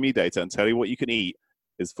 23andMe data and tell you what you can eat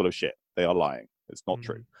is full of shit. They are lying. It's not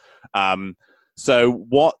true. So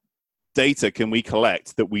what data can we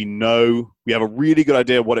collect that we know we have a really good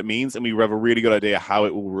idea of what it means, and we have a really good idea how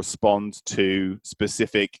it will respond to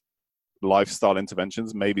specific lifestyle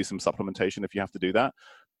interventions, maybe some supplementation if you have to do that?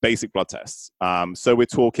 Basic blood tests. So we're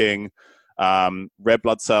talking red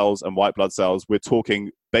blood cells and white blood cells. We're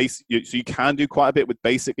talking so you can do quite a bit with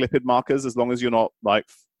basic lipid markers as long as you're not like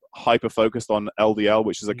hyper focused on LDL,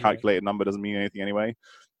 which is a calculated number, doesn't mean anything anyway.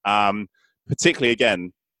 Particularly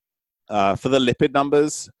again, for the lipid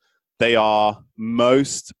numbers, they are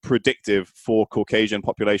most predictive for Caucasian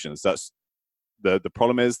populations. That's the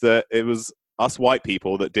problem is that it was us white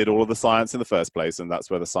people that did all of the science in the first place, and that's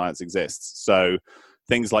where the science exists. So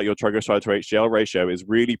things like your triglyceride to HDL ratio is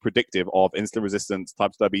really predictive of insulin resistance,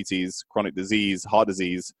 type 2 diabetes, chronic disease, heart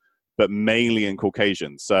disease, but mainly in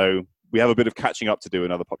Caucasians. So we have a bit of catching up to do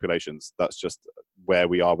in other populations. That's just where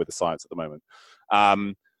we are with the science at the moment.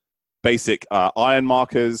 Basic iron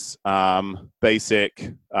markers,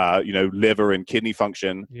 basic, liver and kidney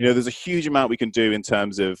function. Yeah. There's a huge amount we can do in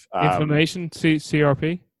terms of inflammation,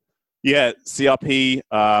 CRP. Yeah, CRP,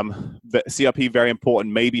 CRP very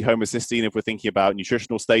important. Maybe homocysteine if we're thinking about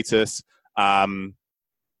nutritional status.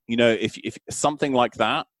 if something like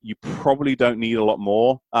that, you probably don't need a lot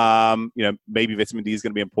more. Maybe vitamin D is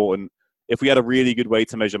going to be important. If we had a really good way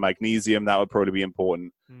to measure magnesium, that would probably be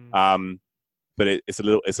important. But it's a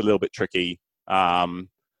little bit tricky. Do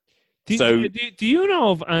you know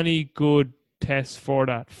of any good tests for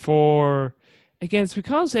that? Again, it's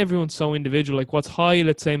because everyone's so individual. Like, what's high,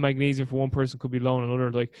 let's say, magnesium for one person could be low on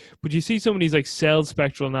another. Like, but you see some of these like cell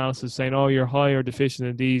spectral analysis saying, "Oh, you're high or deficient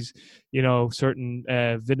in these, certain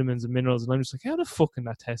vitamins and minerals." And I'm just like, how the fuck can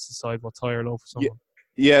that test decide what's high or low for someone?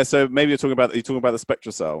 Yeah. So maybe you're talking about the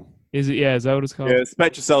SpectraCell. Is it? Yeah, is that what it's called? Yeah,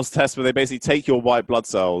 SpectraCell's test where they basically take your white blood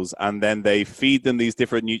cells and then they feed them these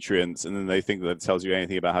different nutrients, and then they think that it tells you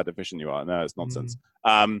anything about how deficient you are. No, it's nonsense.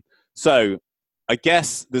 So I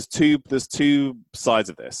guess there's two sides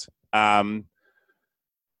of this.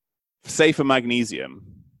 Say for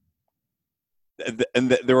magnesium, and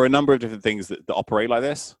there are a number of different things that operate like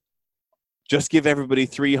this. Just give everybody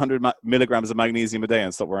 300 milligrams of magnesium a day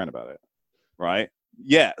and stop worrying about it, right?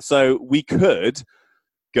 Yeah, so we could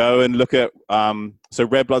go and look at, so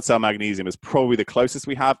red blood cell magnesium is probably the closest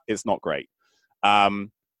we have. It's not great.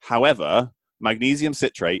 However, magnesium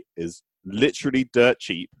citrate is literally dirt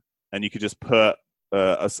cheap, and you could just put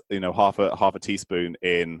half a teaspoon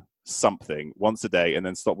in something once a day and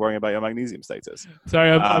then stop worrying about your magnesium status.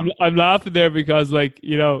 Sorry, I'm laughing there because, like,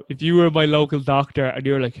 if you were my local doctor and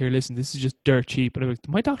you were like, here, listen, this is just dirt cheap, and I'm like,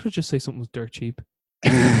 did my doctor just say something was dirt cheap?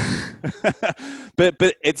 but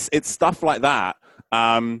it's stuff like that.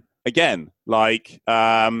 Again, like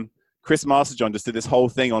Chris Masterjohn just did this whole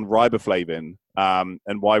thing on riboflavin,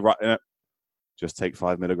 and why just take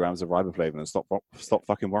 5 milligrams of riboflavin and stop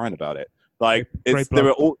fucking worrying about it. Like, there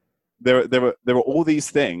are all these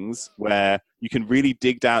things where you can really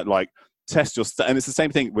dig down, like test your and it's the same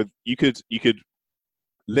thing with you could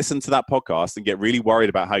listen to that podcast and get really worried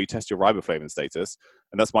about how you test your riboflavin status,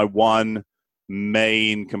 and that's my one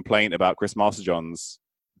main complaint about Chris Masterjohn's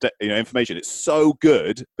information. It's so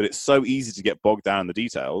good, but it's so easy to get bogged down in the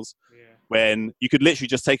details. When you could literally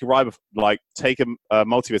just take a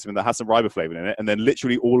multivitamin that has some riboflavin in it, and then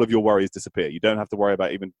literally all of your worries disappear. You don't have to worry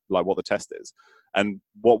about even like what the test is. And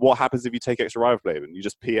what happens if you take extra riboflavin? You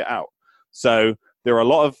just pee it out. So there are a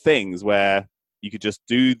lot of things where you could just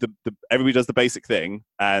do everybody does the basic thing,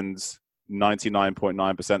 and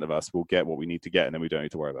 99.9% of us will get what we need to get, and then we don't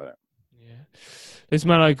need to worry about it. Yeah. Listen,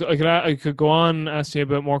 man, I could go on asking you a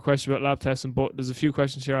bit more questions about lab testing, but there's a few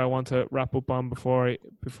questions here I want to wrap up on before I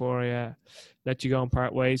let you go and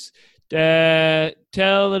part ways.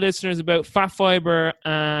 Tell the listeners about Fat Fiber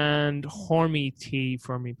and Hormy Tea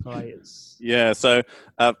for me, please. Yeah, so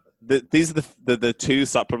these are the two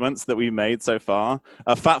supplements that we've made so far.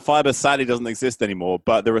 Fat Fiber sadly doesn't exist anymore,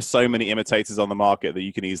 but there are so many imitators on the market that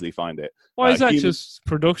you can easily find it. Why is that? Just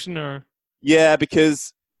production, or? Yeah,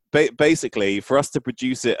 because basically, for us to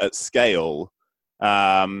produce it at scale,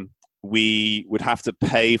 we would have to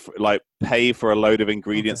pay for a load of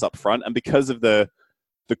ingredients up front, and because of the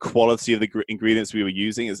quality of the ingredients we were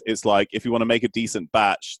using, it's like, if you want to make a decent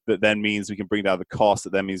batch, that then means we can bring down the cost.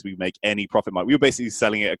 That then means we make any profit. We were basically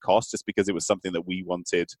selling it at cost just because it was something that we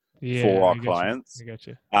wanted for our clients. I got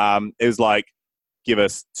you. It was like, give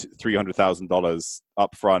us $300,000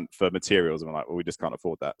 up front for materials, and we're like, well, we just can't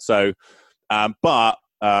afford that. So, but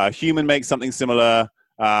Human makes something similar.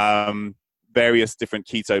 Various different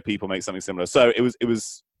keto people make something similar. So it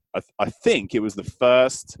was. I think it was the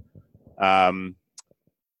first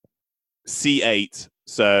C8.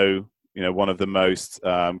 So one of the most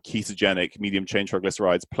ketogenic medium chain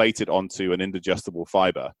triglycerides plated onto an indigestible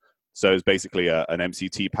fiber. So it's basically an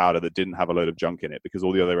MCT powder that didn't have a load of junk in it, because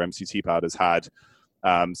all the other MCT powders had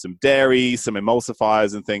some dairy, some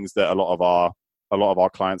emulsifiers, and things that a lot of our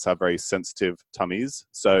clients have very sensitive tummies,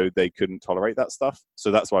 so they couldn't tolerate that stuff.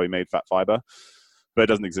 So that's why we made Fat Fiber, but it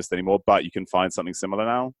doesn't exist anymore. But you can find something similar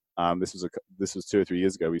now. This was 2 or 3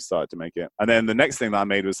 years ago we started to make it. And then the next thing that I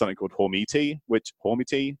made was something called Hormy Tea, which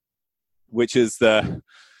is the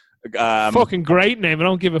fucking great name. I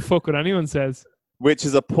don't give a fuck what anyone says. Which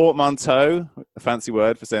is a portmanteau, a fancy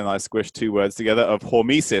word for saying that I squished 2 words together, of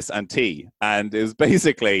hormesis and tea. And it was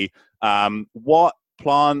basically what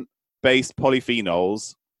plant-based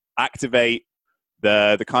polyphenols activate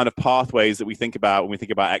the kind of pathways that we think about when we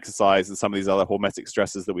think about exercise and some of these other hormetic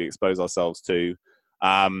stresses that we expose ourselves to.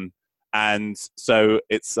 And so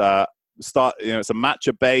it's it's a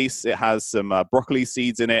matcha base. It has some broccoli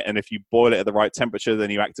seeds in it, and if you boil it at the right temperature,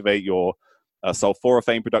 then you activate your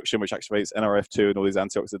sulforaphane production, which activates NRF2 and all these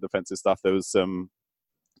antioxidant defensive stuff. There was some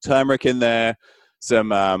turmeric in there, some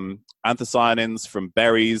anthocyanins from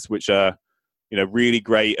berries, which are really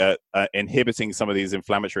great at inhibiting some of these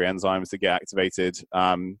inflammatory enzymes that get activated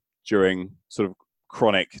during sort of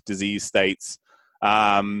chronic disease states.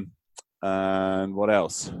 And what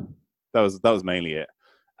else? That was mainly it.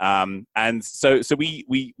 And so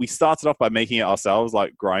we started off by making it ourselves,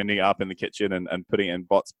 like grinding it up in the kitchen and putting it in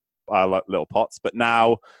like little pots. But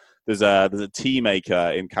now there's a tea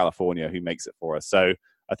maker in California who makes it for us. So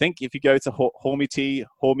I think if you go to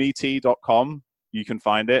hormetea.com, you can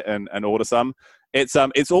find it and order some. It's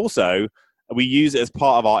also, we use it as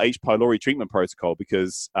part of our H. pylori treatment protocol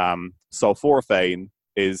because sulforaphane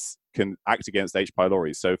can act against H.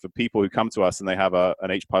 pylori. So for people who come to us and they have an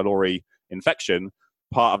H. pylori infection,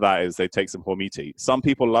 part of that is they take some Hormetea. Some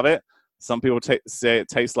people love it. Some people say it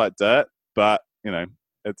tastes like dirt, but it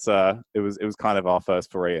was kind of our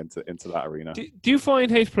first foray into that arena. Do you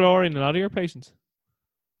find H. pylori in a lot of your patients?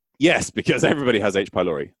 Yes, because everybody has H.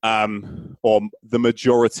 pylori, or the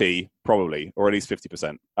majority probably, or at least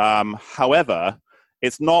 50%. However,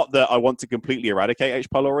 it's not that I want to completely eradicate H.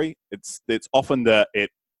 pylori. It's often that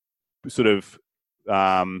it sort of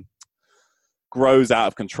grows out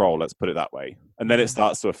of control. Let's put it that way, and then it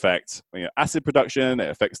starts to affect acid production. It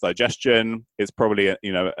affects digestion. It's probably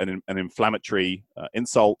an inflammatory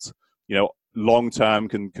insult. Long term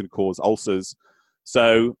can cause ulcers.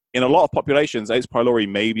 So in a lot of populations, H. pylori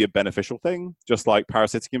may be a beneficial thing, just like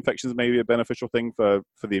parasitic infections may be a beneficial thing for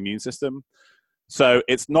the immune system. So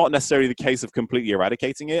it's not necessarily the case of completely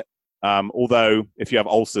eradicating it. Although if you have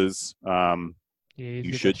ulcers,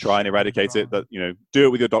 you should try and eradicate it. That do it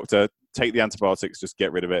with your doctor, take the antibiotics, just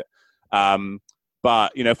get rid of it.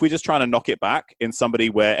 But if we're just trying to knock it back in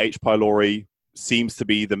somebody where H. pylori seems to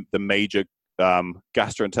be the major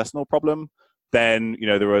gastrointestinal problem, then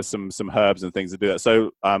there are some herbs and things that do that.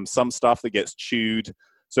 So some stuff that gets chewed.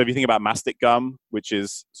 So if you think about mastic gum, which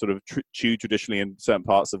is sort of chewed traditionally in certain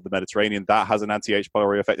parts of the Mediterranean, that has an anti-H.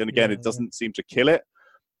 pylori effect. And again, it doesn't seem to kill it,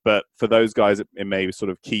 but for those guys, it may sort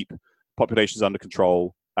of keep populations under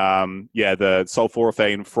control. The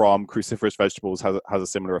sulforaphane from cruciferous vegetables has a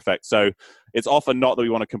similar effect. So it's often not that we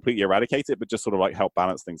want to completely eradicate it, but just sort of like help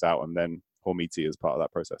balance things out. And then Hormetea is part of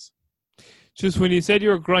that process. Just when you said you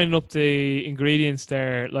were grinding up the ingredients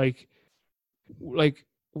there, like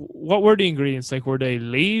what were the ingredients? Like, were they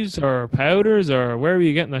leaves or powders, or where were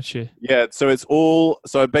you getting that shit? Yeah, so it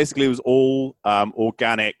was all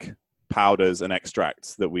organic powders and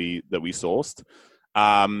extracts that we sourced,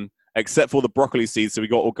 except for the broccoli seeds. So we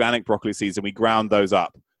got organic broccoli seeds and we ground those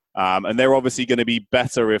up, and they're obviously going to be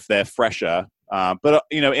better if they're fresher. But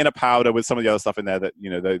in a powder with some of the other stuff in there,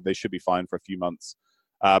 that they should be fine for a few months.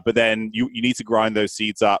 But then you need to grind those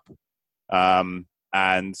seeds up,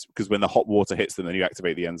 and because when the hot water hits them, then you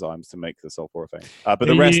activate the enzymes to make the sulforaphane. But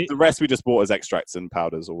the rest we just bought as extracts and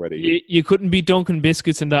powders already. You couldn't be dunking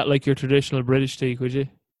biscuits in that like your traditional British tea, could you?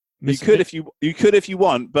 You could if you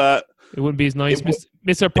want, but it wouldn't be as nice.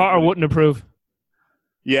 Mr. Potter wouldn't approve.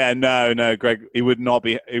 Yeah, no, Greg. He would not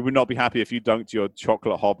be happy if you dunked your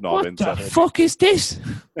chocolate hobnob into. What the fuck is this?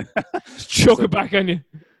 Chuck it back on you.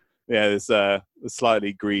 Yeah, there's a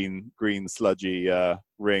slightly green sludgy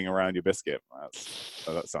ring around your biscuit.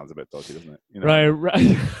 That sounds a bit dodgy, doesn't it? Right.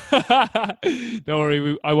 Don't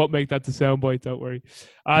worry, I won't make that the soundbite. Don't worry.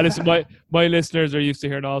 Listen, my listeners are used to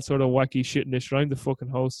hearing all sort of wacky shit in this. I'm the fucking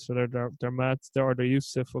host, so they're mad. They're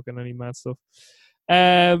used to fucking any mad stuff.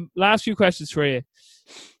 Last few questions for you.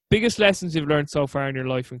 Biggest lessons you've learned so far in your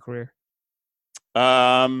life and career?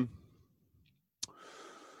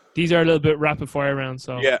 These are a little bit rapid fire rounds.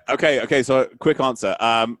 So yeah, okay. So quick answer.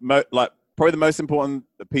 Probably the most important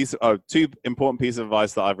two important pieces of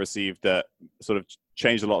advice that I've received that sort of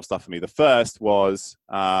changed a lot of stuff for me. The first was,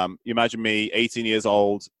 you imagine me, 18 years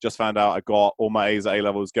old, just found out I got all my A's at A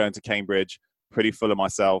levels, going to Cambridge, pretty full of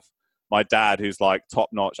myself. My dad, who's like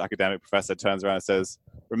top-notch academic professor, turns around and says,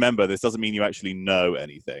 "Remember, this doesn't mean you actually know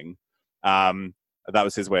anything." That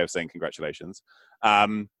was his way of saying congratulations.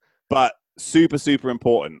 But super, super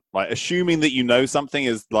important. Like, assuming that you know something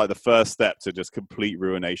is like the first step to just complete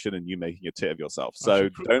ruination and you making a tit of yourself. So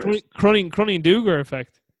Dunning-Kruger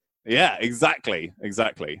effect. Yeah, exactly.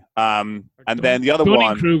 And then the other one,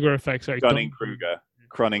 Dunning-Kruger effect. Sorry, Dunning-Kruger.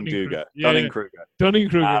 Dunning-Kruger.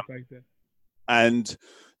 Dunning-Kruger effect. And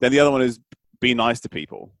then the other one is be nice to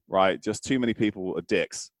people, right? Just too many people are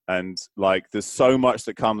dicks. And like, there's so much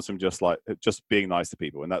that comes from just being nice to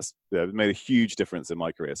people. And that's made a huge difference in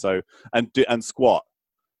my career. So, and squat.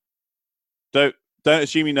 Don't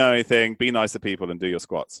assume you know anything. Be nice to people and do your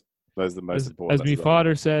squats. Those are the most important. As my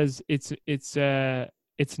father says, it's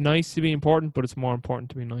nice to be important, but it's more important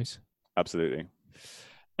to be nice. Absolutely.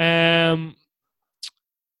 How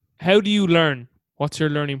do you learn? What's your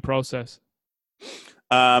learning process?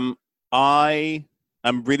 I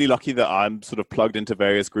am really lucky that I'm sort of plugged into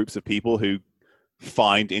various groups of people who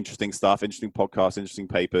find interesting stuff, interesting podcasts, interesting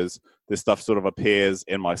papers. This stuff sort of appears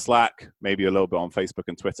in my Slack, maybe a little bit on Facebook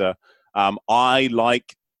and Twitter. I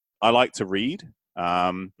like to read.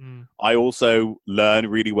 I also learn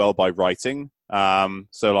really well by writing.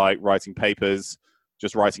 So like writing papers,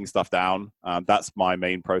 just writing stuff down. That's my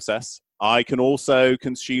main process. I can also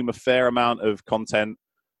consume a fair amount of content.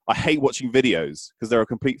 I hate watching videos because they're a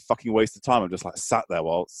complete fucking waste of time. I'm just like sat there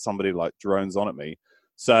while somebody like drones on at me.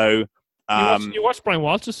 So you watch Brian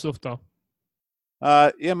Walsh's stuff though.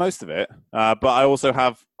 Yeah, most of it. But I also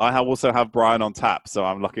have Brian on tap, so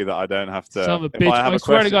I'm lucky that I don't have to. Son of a bitch! I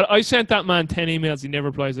swear to God, I sent that man 10 emails. He never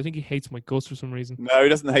replies. I think he hates my guts for some reason. No, he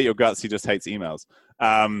doesn't hate your guts. He just hates emails.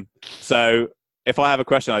 So if I have a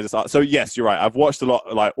question, I just ask. So yes, you're right. I've watched a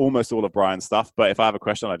lot, like almost all of Brian's stuff. But if I have a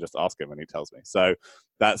question, I just ask him and he tells me. So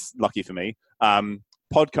that's lucky for me.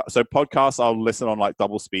 Podcasts, I'll listen on like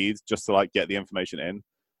double speed just to like get the information in.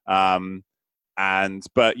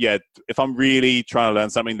 But yeah, if I'm really trying to learn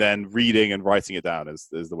something, then reading and writing it down is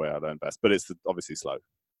the way I learn best. But it's obviously slow.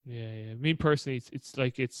 Yeah. Me personally, it's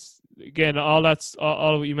again all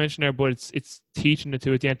what you mentioned there, but it's teaching it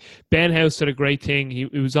to at the end. Ben House said a great thing. He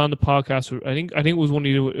was on the podcast. I think it was one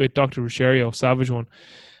he did with Dr. Rusciario, Savage one.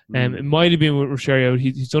 It might have been with Rusciario.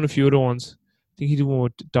 He's done a few other ones. I think he did one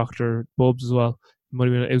with Dr. Bubbs as well.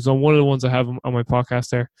 It was on one of the ones I have on my podcast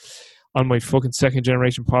there. On my fucking second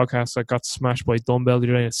generation podcast, I got smashed by a dumbbell the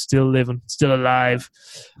other day. It's still living, still alive.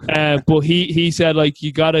 But he said like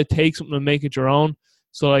you gotta take something and make it your own.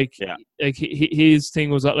 So like his thing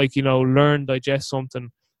was that like learn, digest something,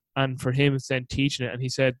 and for him it's then teaching it. And he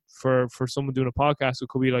said for someone doing a podcast, it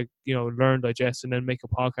could be like learn, digest, and then make a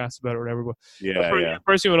podcast about it or whatever. But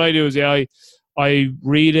personally, what I do is I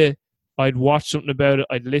read it. I'd watch something about it.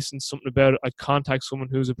 I'd listen to something about it. I'd contact someone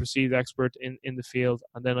who's a perceived expert in the field,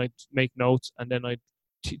 and then I'd make notes, and then I'd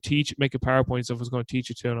teach, make a PowerPoint if I was going to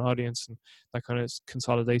teach it to an audience, and that kind of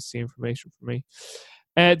consolidates the information for me.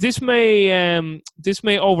 This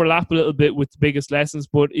may overlap a little bit with the biggest lessons,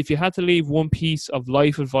 but if you had to leave one piece of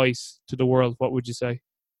life advice to the world, what would you say?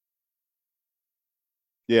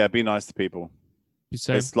 Yeah, be nice to people.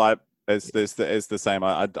 It's like it's the same.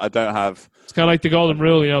 I don't have. It's kind of like the golden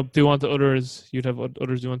rule, do unto others, you'd have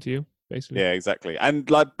others do unto you, basically. Yeah, exactly. And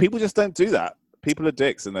like people just don't do that. People are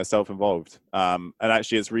dicks and they're self-involved. And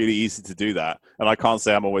actually, it's really easy to do that. And I can't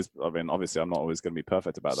say obviously, I'm not always going to be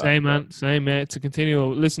perfect about that. Same, man. It's a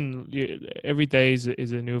continual. Listen, every day is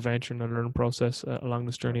a new adventure and a learning process along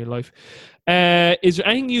this journey of life. Is there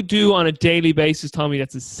anything you do on a daily basis, Tommy,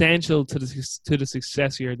 that's essential to the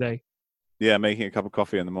success of your day? Yeah, making a cup of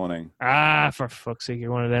coffee in the morning. For fuck's sake, you're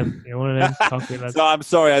one of them. You're one of them coffee lads. So I'm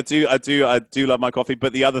sorry, I do love my coffee.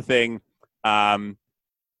 But the other thing, I'm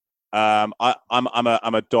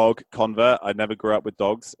a dog convert. I never grew up with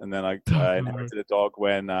dogs, and then I inherited a dog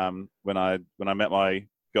when I met my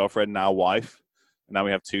girlfriend, now wife, and now we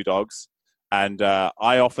have 2 dogs. And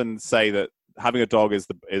I often say that having a dog is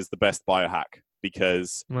the best biohack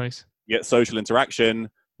because nice. You get social interaction,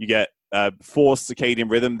 you get forced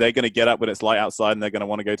circadian rhythm. They're going to get up when it's light outside, and they're going to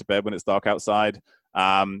want to go to bed when it's dark outside.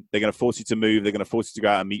 They're going to force you to move. They're going to force you to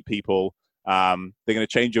go out and meet people. They're going to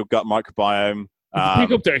change your gut microbiome.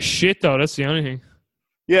 Pick up their shit though. That's the only thing.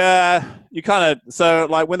 Yeah, you kind of. So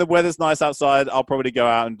like when the weather's nice outside, I'll probably go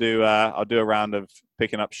out and do. I'll do a round of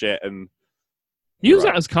picking up shit and use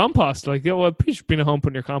that as compost. Like please bring it home,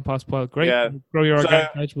 put in your compost pile. Great, grow your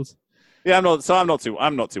organic vegetables. Yeah, I'm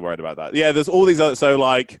not too worried about that. Yeah, there's all these other. So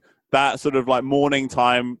like that sort of like morning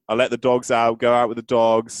time, I let the dogs out, go out with the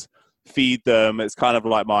dogs, feed them. It's kind of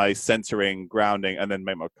like my centering, grounding, and then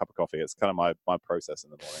make my cup of coffee. It's kind of my process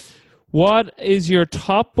in the morning. What is your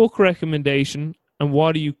top book recommendation, and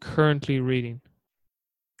what are you currently reading?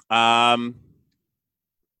 Okay,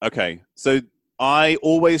 so I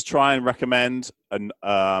always try and recommend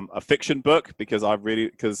a fiction book because I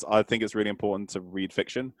think it's really important to read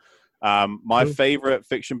fiction. My favorite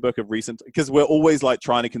fiction book of recent, because we're always like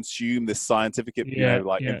trying to consume this scientific,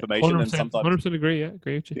 information, and sometimes 100% agree. Yeah,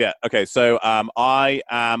 agree with you. Yeah. Okay. So, I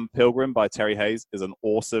Am Pilgrim by Terry Hayes is an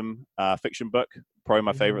awesome fiction book. Probably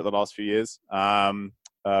my favorite the last few years.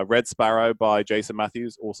 Red Sparrow by Jason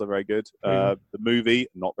Matthews, also very good. The movie,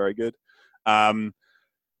 not very good.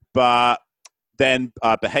 But then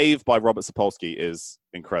Behave by Robert Sapolsky is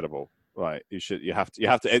incredible. Right. You have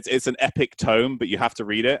to. It's an epic tome, but you have to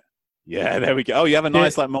read it. Yeah, there we go. Oh, you have a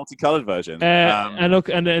nice like multicolored version. And look,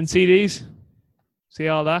 and CDs. See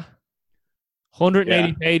all that?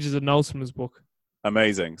 180 pages of notes from his book.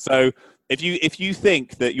 Amazing. So if you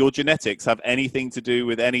think that your genetics have anything to do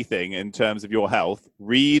with anything in terms of your health,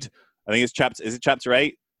 read. I think it's chapter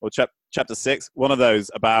 8 or chapter 6, one of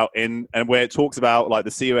those and where it talks about like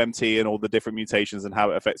the COMT and all the different mutations and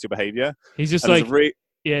how it affects your behavior. He's just and like,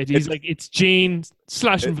 it's gene /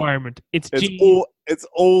 environment. It's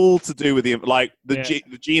all to do with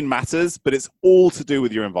the gene matters, but it's all to do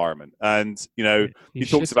with your environment. And he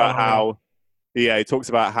talks about how. Yeah, he talks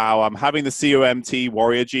about how having the COMT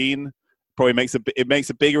warrior gene probably makes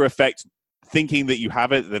a bigger effect thinking that you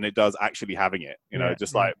have it than it does actually having it. Like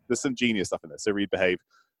there's some genius stuff in there. So read Behave.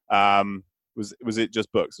 Was it just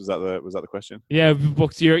books? Was that the question? Yeah,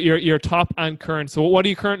 books. Your top and current. So what are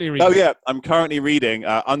you currently reading? Oh yeah, I'm currently reading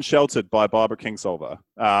Unsheltered by Barbara Kingsolver.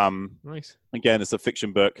 Nice. Again, it's a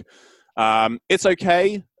fiction book. It's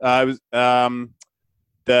okay.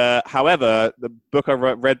 However, the book I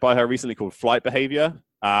read by her recently called Flight Behavior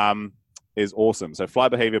is awesome. So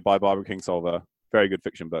Flight Behavior by Barbara Kingsolver, very good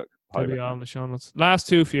fiction book. That'll be all in the show notes. Last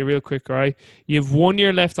two for you real quick, all right? You have 1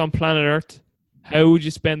 year left on planet Earth. How would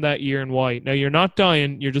you spend that year and why? Now, you're not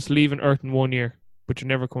dying. You're just leaving Earth in 1 year, but you're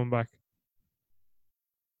never coming back.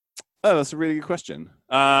 Oh, that's a really good question.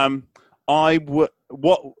 What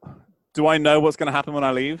do I know what's going to happen when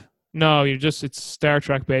I leave? No, it's Star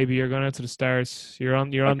Trek, baby. You're going out to the stars. You're on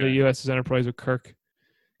the USS Enterprise with Kirk.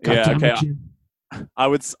 I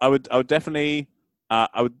would definitely.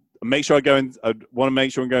 I would make sure I'd want to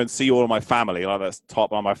make sure and go and see all of my family. Like that's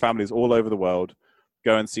top. My family is all over the world.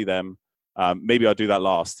 Go and see them. Maybe I'll do that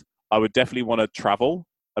last. I would definitely want to travel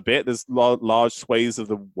a bit. There's large swathes of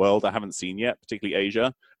the world I haven't seen yet, particularly Asia,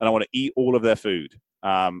 and I want to eat all of their food.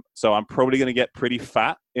 So I'm probably going to get pretty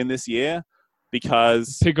fat in this year.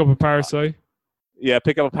 Because pick up a parasite.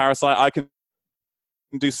 Pick up a parasite. I can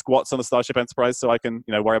do squats on the Starship Enterprise, so I can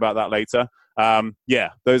worry about that later.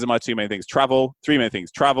 Those are my two main things. Three main things: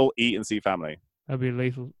 travel, eat, and see family. That'd be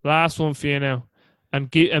lethal. Last one for you now, and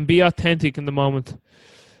be authentic in the moment.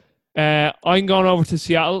 I'm going over to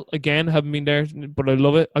Seattle again. Haven't been there, but I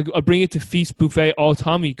love it. I'll bring it to Feast Buffet. Oh,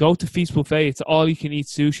 Tommy, go to Feast Buffet. It's all you can eat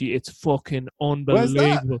sushi. It's fucking unbelievable.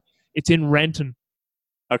 Where's that? It's in Renton.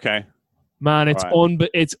 Okay. Man, it's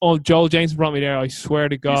right. Joel Jameson brought me there. I swear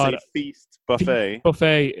to God. You say Feast Buffet. Feast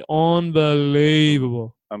Buffet,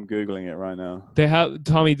 unbelievable. I'm googling it right now. They have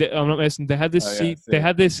Tommy. I'm not messing. They had this. They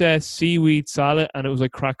had this seaweed salad, and it was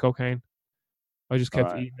like crack cocaine. I just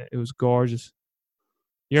kept eating it. It was gorgeous.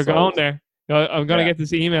 You're going there. I'm gonna get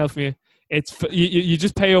this email from you. It's you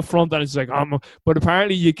just pay up front, and it's like but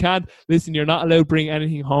apparently you can't. Listen, you're not allowed to bring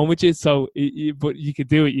anything home with you. So, but you could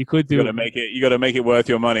do it. You could do it. You got to make it worth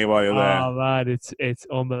your money while you're there. Oh man, it's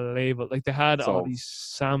unbelievable. Like they had all these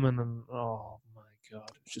salmon, and oh my God,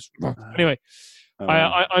 it's just anyway.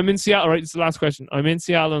 I'm in Seattle, right? It's the last question. I'm in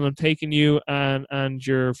Seattle, and I'm taking you and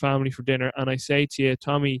your family for dinner. And I say to you,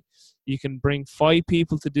 Tommy, you can bring 5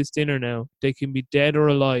 people to this dinner now. They can be dead or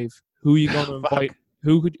alive. Who are you going to invite?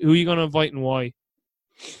 Who are you going to invite and why?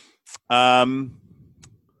 And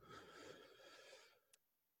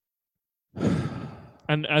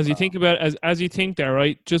as you think about as you think there,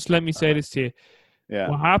 right? Just let me say this to you. Yeah.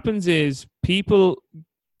 What happens is people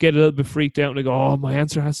get a little bit freaked out and they go, "Oh, my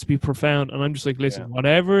answer has to be profound." And I'm just like, "Listen,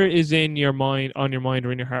 whatever is in your mind, on your mind,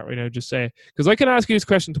 or in your heart right now, just say it." Because I can ask you this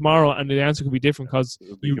question tomorrow, and the answer could be different because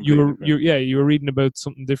you were reading about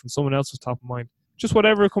something different. Someone else was top of mind. Just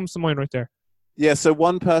whatever comes to mind right there. Yeah, so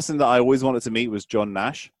one person that I always wanted to meet was John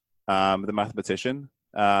Nash, the mathematician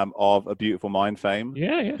of A Beautiful Mind fame.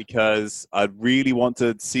 Yeah. Because I really want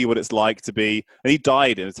to see what it's like to be. And he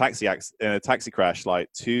died in a taxi crash like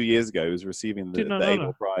 2 years ago. He was receiving the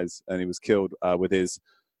Abel Prize, and he was killed with his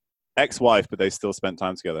ex-wife, but they still spent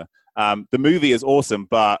time together. The movie is awesome,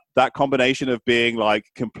 but that combination of being like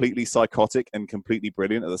completely psychotic and completely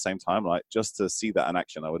brilliant at the same time, like just to see that in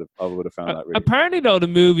action, I would have found that really. Apparently, though, the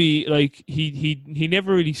movie, like he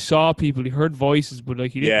never really saw people. He heard voices, but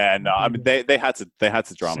like he didn't. Yeah, no, I mean they had to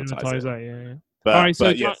dramatize it. That, yeah. But, all right,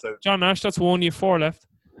 so John Nash, that's one. You have 4 left.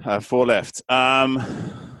 4 left.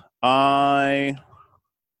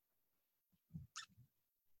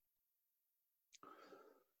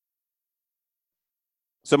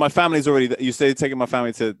 So my family's already. You say taking my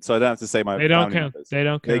family to, so I don't have to say my. They don't count. Members. They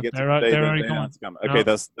don't count. They're already coming. Okay,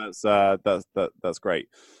 no. That's great.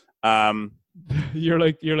 You're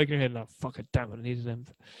like your head now. Fuck it, damn it, I needed them.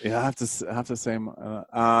 Yeah, I have to say.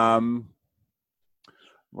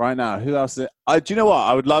 Right now, who else? Do you know what?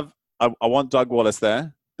 I would love. I want Doug Wallace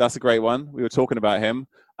there. That's a great one. We were talking about him.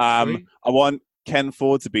 I want Ken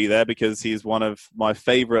Ford to be there because he's one of my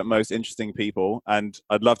favorite, most interesting people, and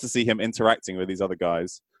I'd love to see him interacting with these other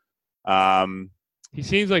guys. He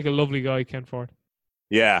seems like a lovely guy, Ken Ford.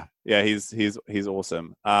 Yeah, he's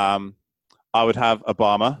awesome. I would have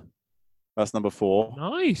Obama. That's number 4.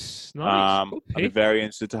 Nice. Good I'd be pick. very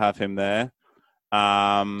interested to have him there.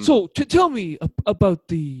 So tell me about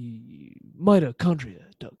the mitochondria,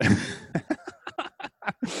 Doug.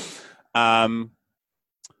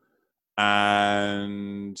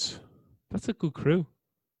 And That's a good crew.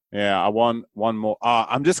 yeah, I want one more.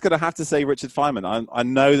 I'm just gonna have to say Richard Feynman. I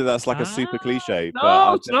know that's like a super cliche, No,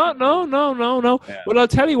 but it's not. No. Yeah. Well, I'll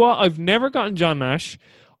tell you what. I've never gotten John Nash.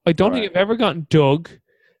 I don't think I've ever gotten Doug.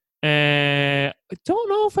 I don't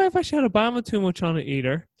know if I've actually had Obama too much on it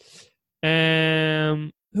either.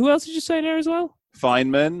 Who else did you say there as well?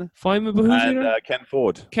 Feynman, but who's and Ken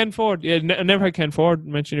Ford. Ken Ford. Yeah, I never had Ken Ford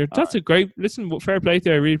mentioned here. That's a great. Listen, fair play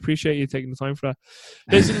there. I really appreciate you taking the time for that.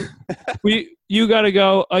 Listen, you gotta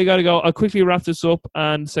go. I gotta go. I'll quickly wrap this up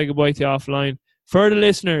and say goodbye to you offline. For the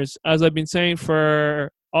listeners, as I've been saying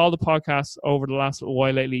for all the podcasts over the last little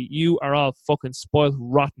while lately, you are all fucking spoiled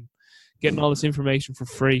rotten, getting all this information for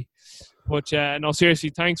free. But no, seriously,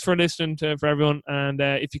 thanks for listening for everyone. And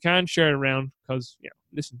if you can, share it around because,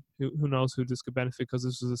 listen, who knows who this could benefit because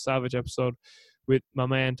this was a savage episode with my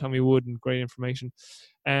man Tommy Wood and great information.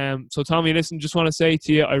 So, Tommy, listen, just want to say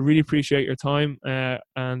to you, I really appreciate your time.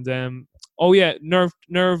 Nourish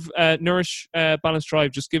Balance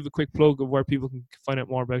Drive. Just give a quick plug of where people can find out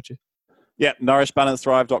more about you. Yeah,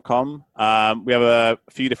 nourishbalancedrive.com. We have a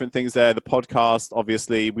few different things there. The podcast,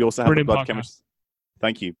 obviously. We also have a blood chemistry.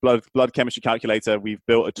 Thank you. Blood chemistry calculator. We've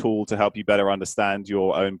built a tool to help you better understand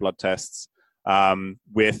your own blood tests.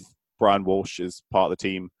 With Brian Walsh as part of the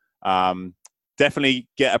team. Definitely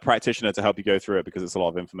get a practitioner to help you go through it because it's a lot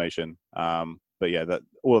of information. But yeah,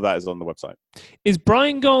 all of that is on the website. Is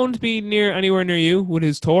Brian going to be anywhere near you with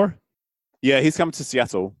his tour? Yeah, he's coming to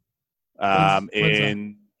Seattle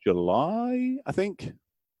in July, I think.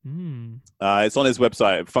 It's on his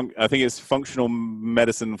website. I think it's Functional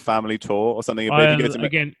Medicine Family Tour or something. I'll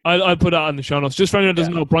put that on the show notes. Just for anyone who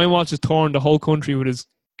doesn't know, Brian Walsh is touring the whole country with his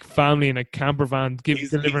family in a camper van,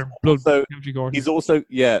 delivering blood chemistry courses. He's also,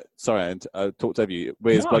 sorry, I talked over you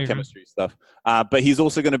with his blood chemistry stuff. But he's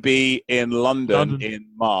also going to be in London in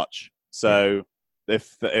March. So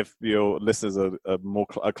if your listeners are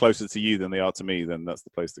closer to you than they are to me, then that's the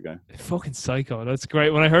place to go. Fucking psycho. That's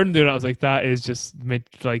great. When I heard him do it, I was like, that is just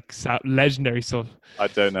legendary stuff. I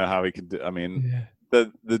don't know how he can do. I mean,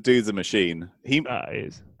 the dude's a machine. I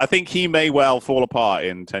think he may well fall apart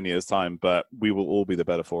in 10 years' time, but we will all be the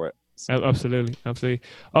better for it. So. Absolutely.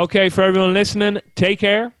 Okay, for everyone listening, take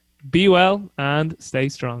care, be well, and stay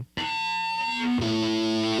strong.